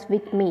travels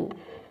with me.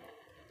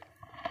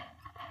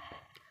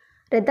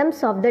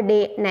 Rhythms of the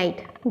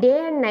day-night.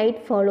 Day and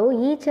night follow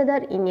each other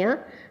in a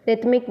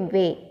rhythmic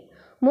way.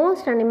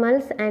 Most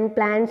animals and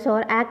plants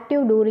are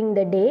active during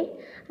the day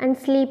and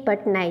sleep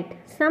at night.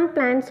 Some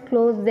plants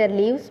close their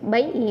leaves by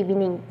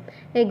evening.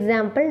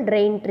 Example,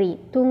 rain tree,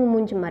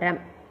 Tungumunj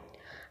Maram.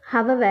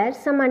 However,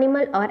 some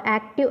animals are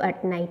active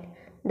at night.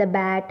 The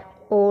bat,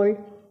 owl,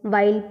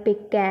 wild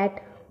pig,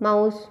 cat,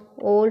 mouse,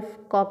 wolf,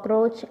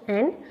 cockroach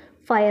and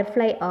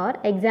firefly are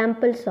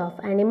examples of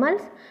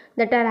animals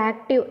that are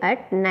active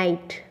at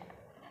night.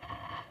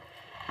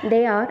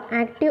 They are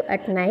active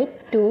at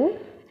night to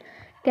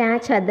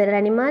catch other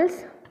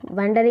animals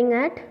wandering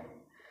at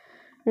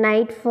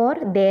night for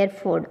their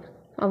food.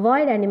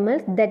 Avoid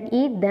animals that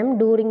eat them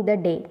during the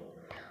day.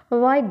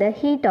 Avoid the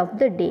heat of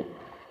the day.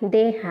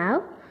 They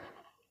have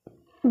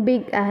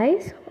big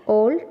eyes,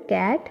 owl,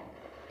 cat,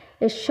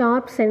 a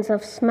sharp sense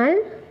of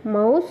smell,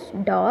 mouse,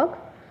 dog,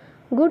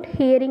 good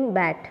hearing,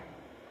 bat.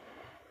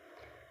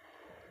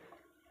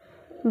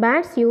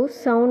 Bats use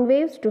sound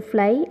waves to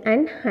fly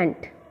and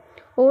hunt.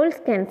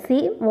 Owls can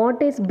see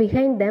what is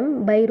behind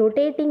them by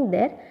rotating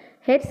their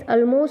heads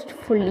almost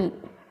fully.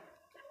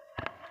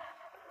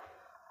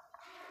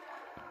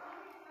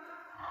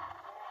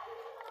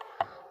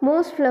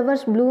 Most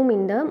flowers bloom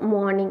in the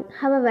morning.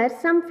 However,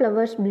 some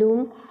flowers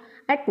bloom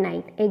at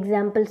night.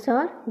 Examples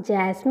are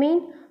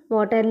jasmine,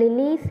 water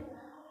lilies,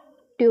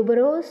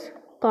 tuberose,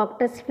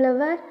 cactus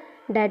flower,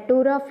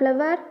 datura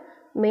flower.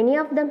 Many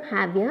of them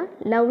have a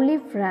lovely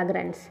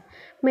fragrance.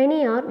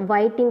 Many are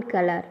white in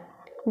color,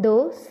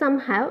 though some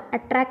have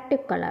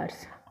attractive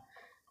colors.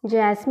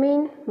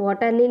 Jasmine,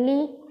 water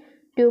lily,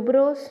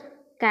 tuberose,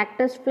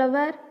 cactus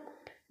flower,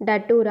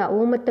 datura,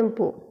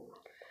 oomatampu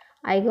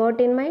I got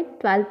in my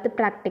 12th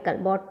practical,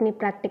 botany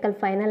practical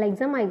final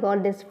exam, I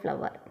got this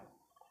flower.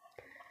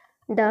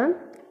 The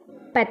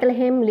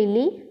Bethlehem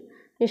lily,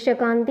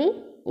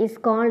 Nishakanti, is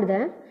called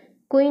the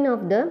queen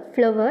of the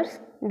flowers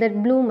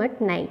that bloom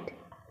at night.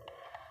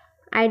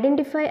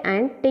 Identify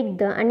and tick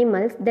the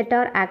animals that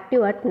are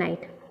active at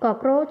night.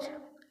 Cockroach,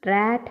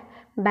 rat,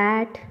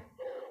 bat,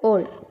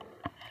 owl.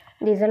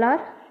 These all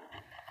are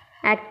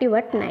active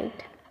at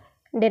night.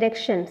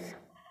 Directions.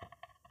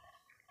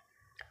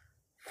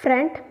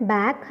 Front,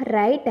 back,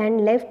 right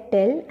and left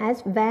tell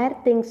us where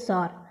things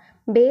are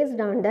based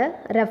on the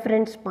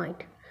reference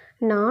point.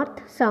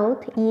 North,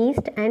 south,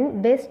 east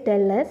and west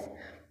tell us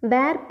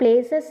where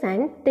places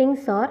and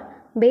things are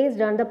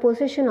based on the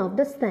position of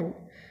the sun.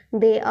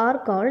 They are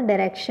called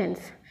directions.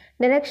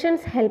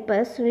 Directions help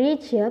us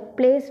reach a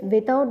place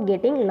without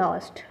getting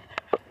lost.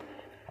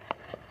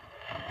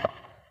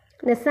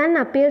 The sun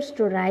appears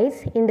to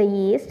rise in the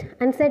east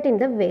and set in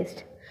the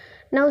west.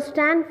 Now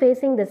stand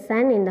facing the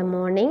sun in the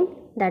morning,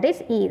 that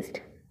is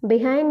east.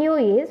 Behind you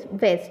is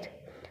west.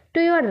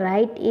 To your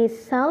right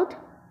is south,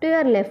 to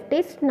your left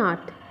is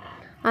north.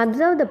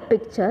 Observe the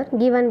picture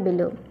given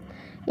below.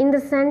 In the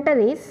center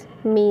is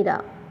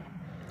Meera.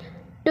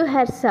 To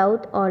her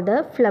south are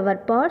the flower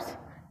pots,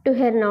 to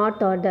her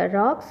north are the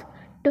rocks,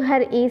 to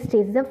her east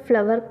is the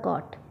flower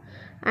cot,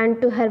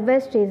 and to her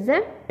west is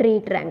the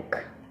tree trunk.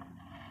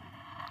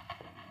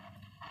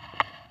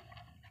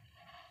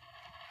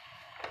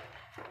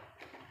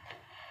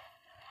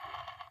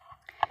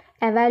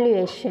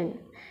 Evaluation.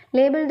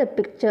 Label the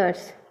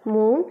pictures: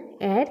 moon,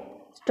 earth,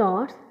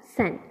 stars,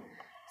 sun.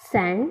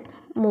 Sun,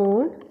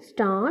 moon,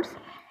 stars,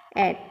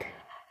 earth.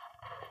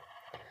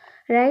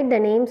 Write the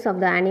names of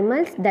the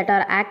animals that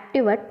are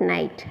active at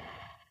night.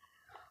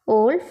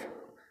 Wolf,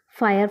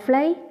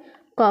 firefly,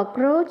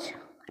 cockroach,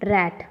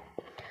 rat.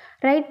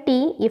 Write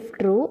T if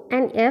true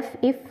and F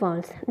if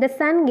false. The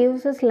sun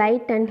gives us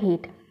light and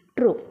heat.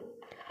 True.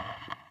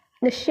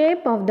 The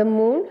shape of the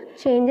moon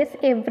changes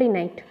every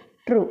night.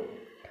 True.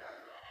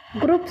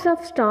 Groups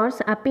of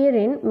stars appear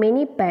in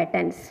many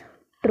patterns.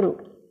 True.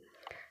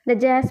 The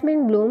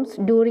jasmine blooms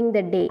during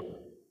the day.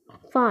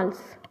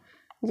 False.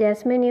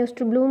 Jasmine used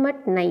to bloom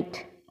at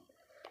night,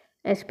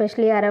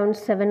 especially around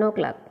 7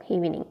 o'clock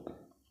evening.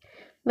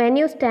 When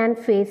you stand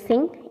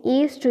facing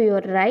east to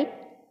your right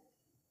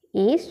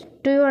is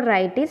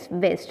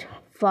west.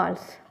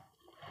 False.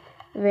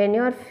 When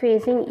you are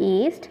facing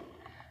east,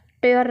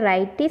 to your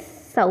right is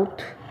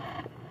south.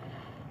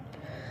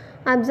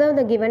 Observe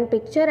the given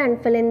picture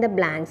and fill in the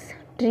blanks.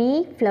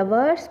 Tree,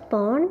 flowers,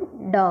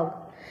 pond, dog.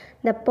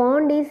 The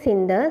pond is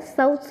in the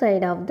south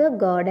side of the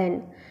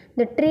garden.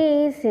 The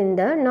tree is in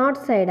the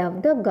north side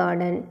of the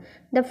garden.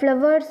 The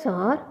flowers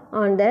are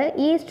on the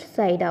east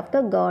side of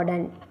the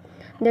garden.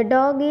 The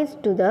dog is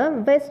to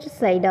the west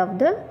side of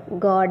the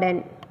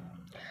garden.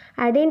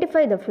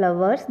 Identify the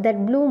flowers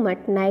that bloom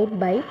at night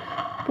by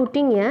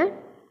putting a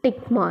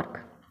tick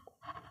mark.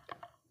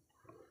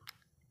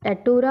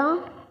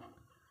 Datura.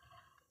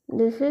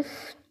 This is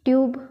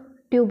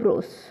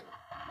tuberose.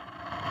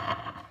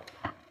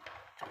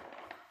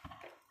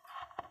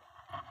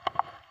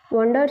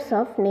 Wonders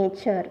of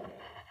nature.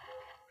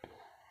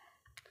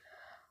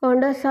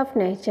 Wonders of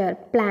nature.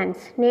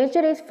 Plants.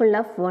 Nature is full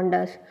of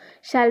wonders.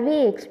 Shall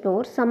we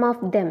explore some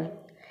of them?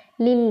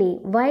 Lily.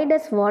 Why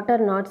does water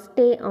not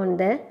stay on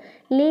the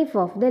leaf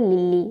of the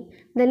lily?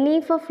 The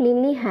leaf of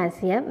lily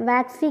has a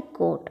waxy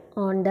coat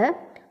on the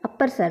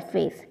upper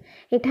surface.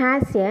 It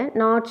has a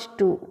notch.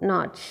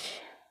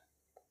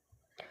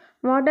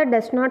 Water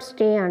does not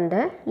stay on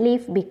the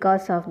leaf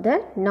because of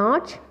the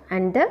notch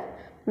and the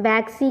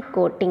waxy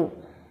coating.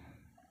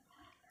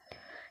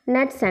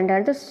 Nuts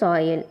under the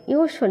soil.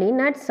 Usually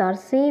nuts are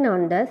seen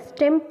on the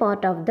stem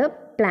part of the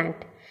plant.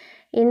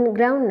 In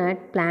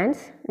groundnut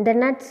plants, the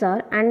nuts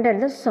are under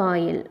the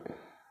soil.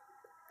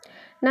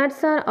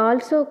 Nuts are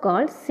also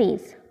called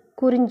seeds.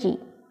 Kurunji.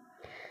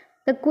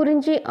 The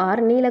kurunji or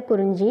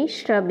Neelakurunji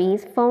shrub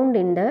is found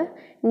in the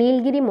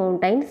Nilgiri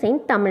mountains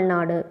in Tamil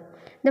Nadu.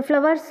 The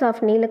flowers of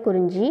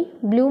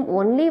Neelakurunji bloom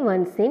only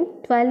once in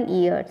 12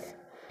 years.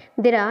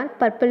 There are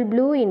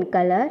purple-blue in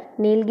color.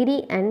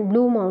 Nilgiri and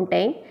Blue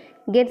Mountain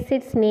gets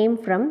its name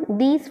from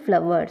these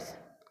flowers.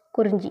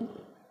 Kurunji.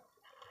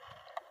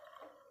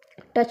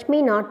 Touch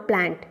me not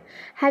plant.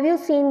 Have you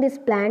seen this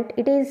plant?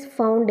 It is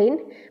found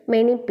in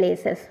many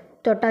places.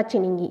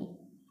 Totachiningi.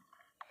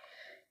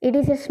 It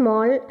is a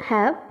small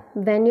herb.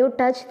 When you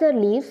touch the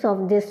leaves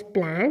of this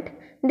plant,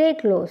 they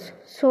close.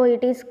 So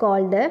it is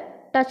called the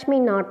touch me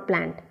not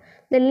plant.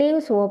 The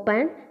leaves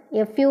open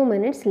a few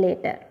minutes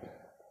later.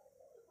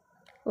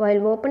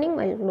 While opening,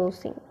 while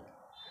closing.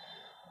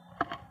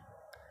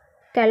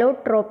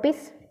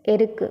 Calotropis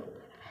eruku.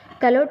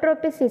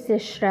 Calotropis is a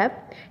shrub.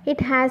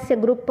 It has a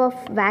group of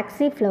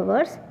waxy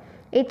flowers.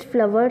 Its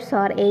flowers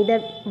are either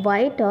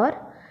white or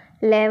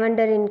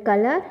lavender in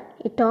color.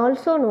 It is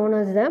also known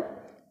as the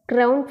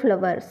crown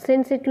flower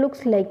since it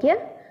looks like a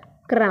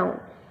crown.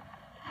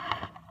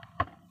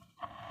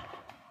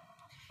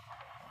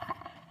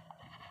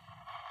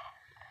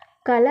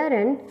 Color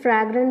and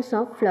fragrance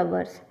of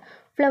flowers.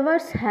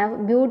 Flowers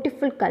have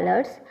beautiful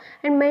colors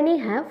and many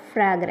have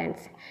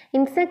fragrance.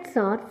 Insects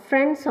are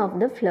friends of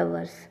the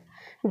flowers.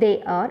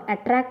 They are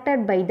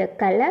attracted by the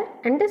color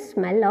and the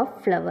smell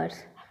of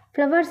flowers.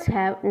 Flowers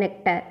have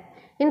nectar.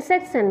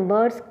 Insects and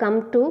birds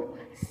come to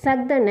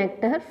suck the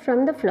nectar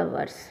from the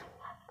flowers.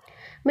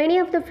 Many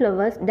of the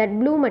flowers that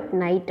bloom at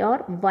night are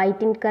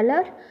white in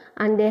color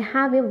and they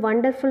have a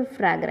wonderful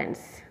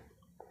fragrance.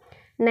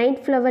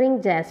 Night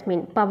flowering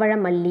jasmine,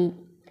 pavaramalli,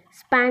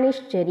 Spanish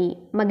cherry,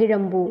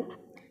 magirambu,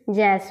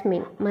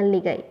 jasmine,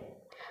 malligai.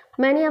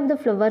 Many of the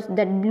flowers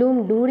that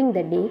bloom during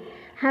the day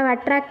have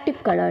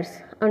attractive colors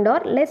and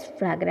are less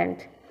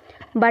fragrant.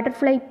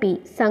 Butterfly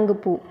pea,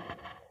 sangupu,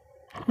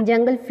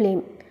 jungle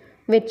flame,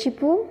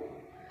 vechipu,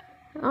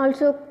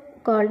 also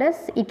called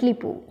as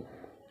itlipu.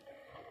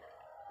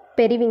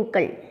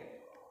 Periwinkle,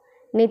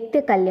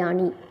 Nitya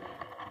Kalyani.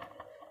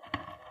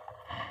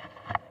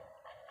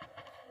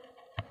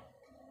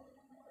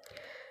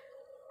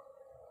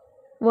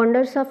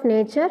 Wonders of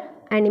nature,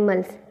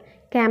 animals.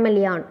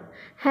 Chameleon.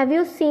 Have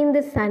you seen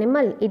this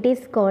animal? It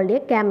is called a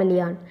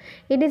chameleon.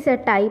 It is a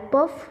type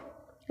of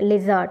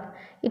lizard.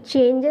 It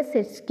changes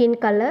its skin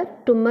color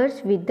to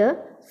merge with the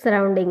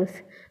surroundings.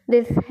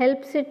 This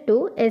helps it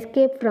to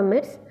escape from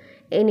its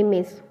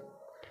enemies.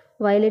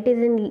 While it is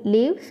in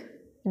leaves,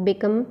 it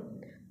becomes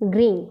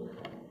green.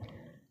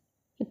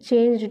 It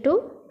changed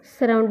to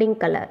surrounding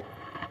color.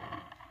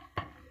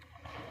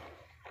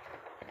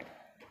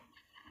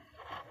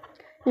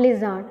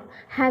 Lizard.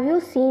 Have you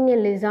seen a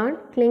lizard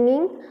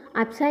clinging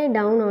upside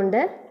down on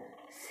the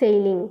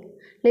ceiling?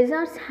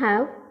 Lizards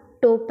have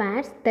toe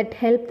pads that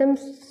help them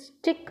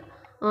stick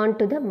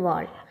onto the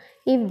wall.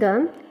 If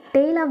the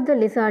tail of the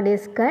lizard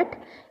is cut,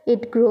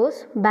 it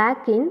grows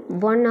back in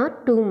 1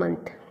 or 2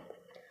 months.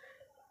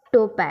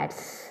 Toe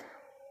pads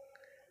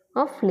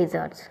of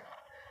lizards.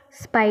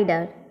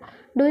 Spider.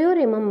 Do you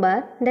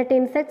remember that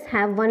insects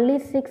have only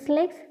 6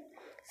 legs?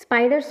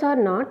 Spiders are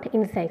not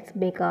insects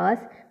because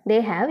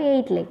they have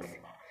 8 legs.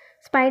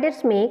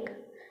 Spiders make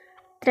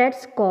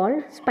threads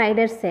called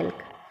spider silk,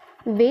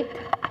 with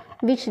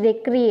which they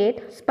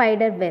create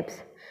spider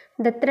webs.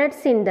 The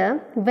threads in the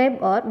web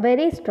are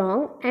very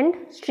strong and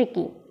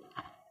sticky.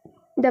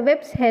 The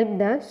webs help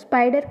the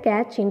spider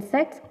catch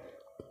insects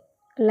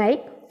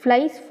like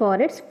flies for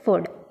its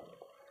food.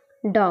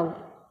 Dog.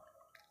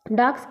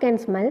 Dogs can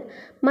smell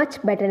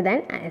much better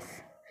than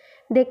us.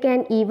 They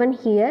can even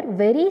hear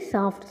very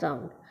soft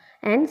sound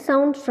and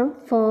sounds from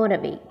far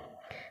away.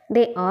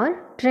 They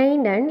are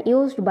trained and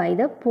used by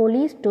the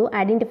police to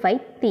identify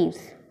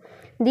thieves.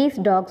 These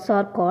dogs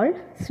are called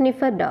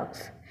sniffer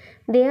dogs.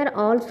 They are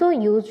also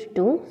used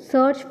to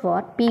search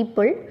for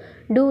people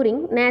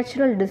during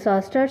natural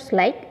disasters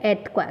like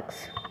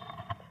earthquakes.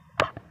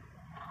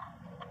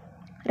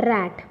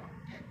 Rat.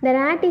 The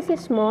rat is a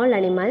small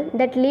animal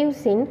that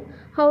lives in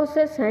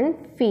houses and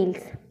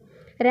fields.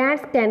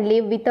 Rats can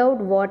live without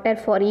water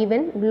for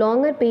even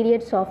longer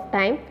periods of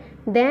time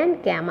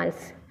than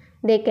camels.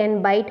 They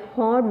can bite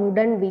hard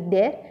wood with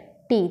their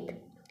teeth.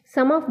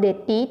 Some of their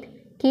teeth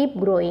keep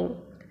growing.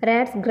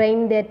 Rats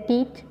grind their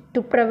teeth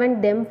to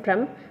prevent them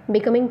from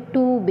becoming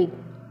too big.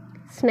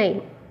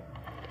 Snail.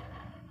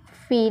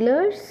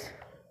 Feelers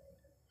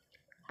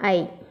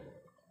eye.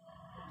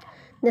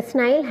 The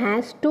snail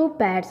has 2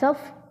 pairs of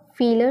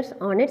feelers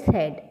on its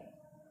head.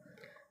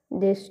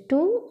 This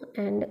 2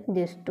 and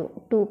this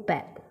 2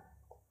 pair.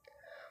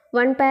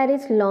 One pair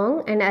is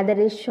long and other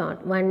is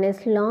short. One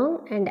is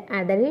long and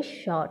other is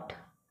short.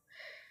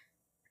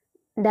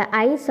 The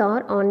eyes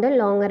are on the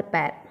longer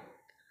pair.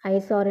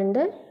 Eyes are in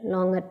the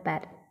longer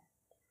pair.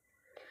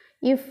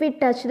 If we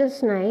touch the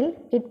snail,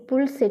 it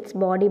pulls its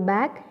body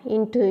back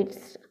into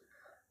its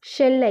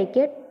shell like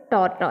a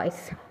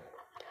tortoise.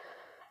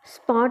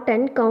 Spot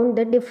and count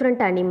the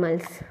different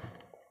animals.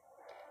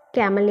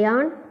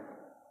 Chameleon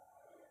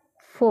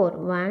 4.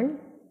 1,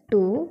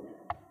 2,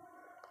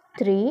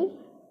 3.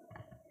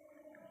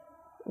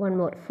 One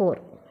more 4.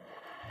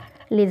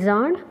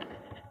 Lizard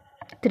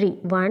 3.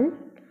 1,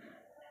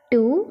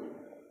 2,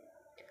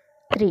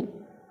 3.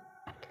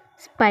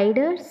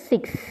 Spider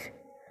 6.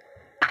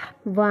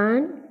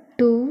 1,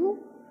 2,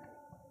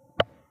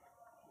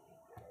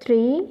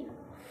 3,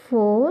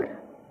 4.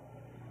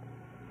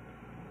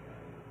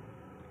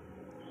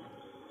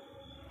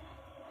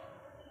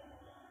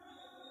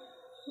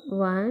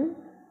 1,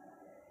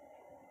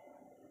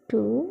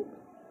 2,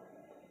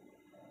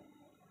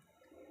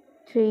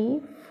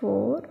 3,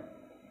 4,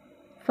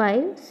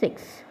 5,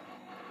 6.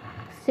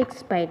 6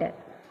 spider.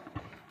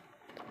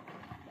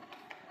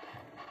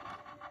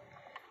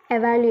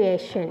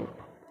 Evaluation.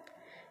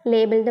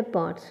 Label the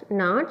parts.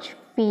 Notch,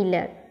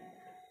 feeler.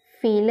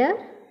 Feeler,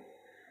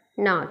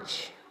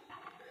 notch.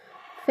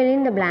 Fill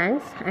in the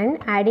blanks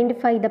and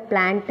identify the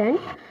plant and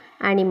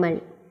animal.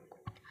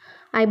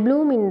 I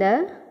bloom in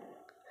the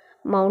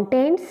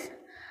mountains.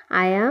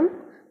 I am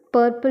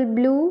purple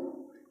blue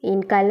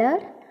in color.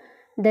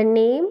 The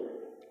name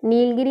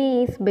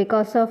Nilgiri is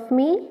because of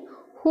me.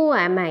 Who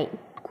am I?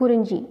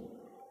 Kurunji.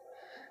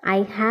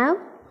 I have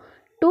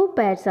 2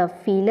 pairs of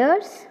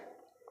feelers.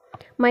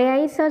 My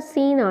eyes are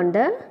seen on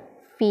the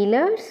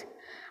feelers.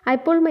 I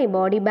pull my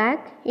body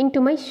back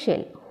into my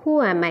shell.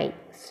 Who am I?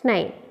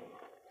 Snail.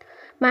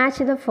 Match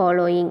the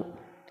following: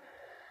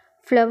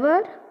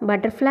 flower,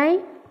 butterfly,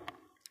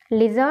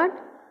 lizard,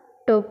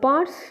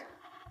 topaz.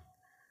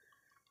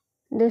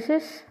 This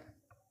is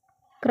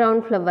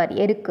crown flower,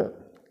 erukku.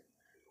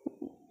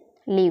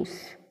 Leaves.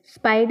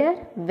 Spider,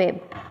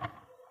 web.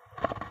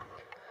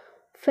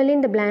 Fill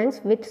in the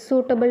blanks with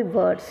suitable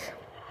words.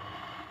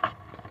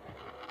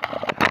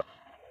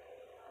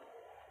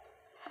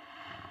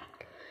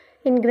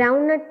 In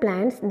groundnut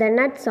plants, the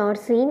nuts are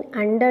seen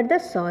under the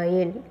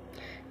soil.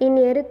 In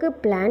erukku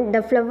plant,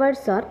 the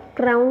flowers are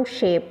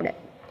crown-shaped.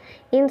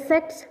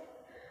 Insects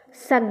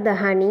suck the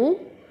honey,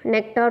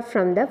 nectar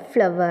from the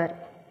flower.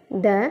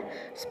 The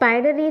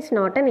spider is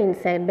not an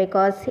insect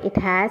because it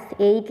has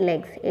 8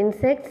 legs.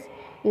 Insects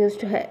used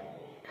to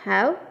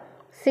have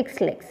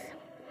 6 legs.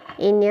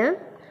 In a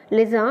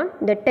lizard,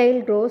 the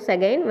tail grows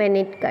again when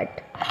it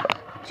cut.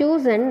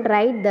 Choose and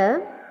write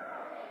the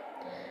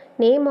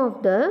name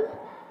of the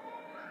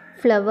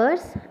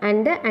flowers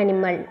and the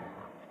animal.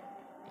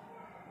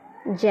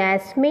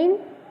 Jasmine,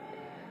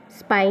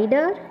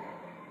 spider,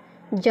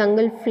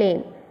 jungle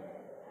flame.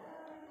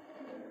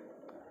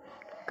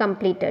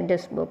 Completed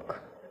this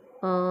book.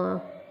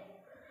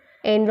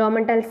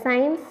 Environmental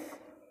science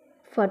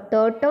for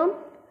third term,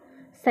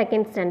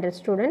 second standard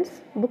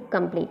students, book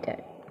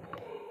completed.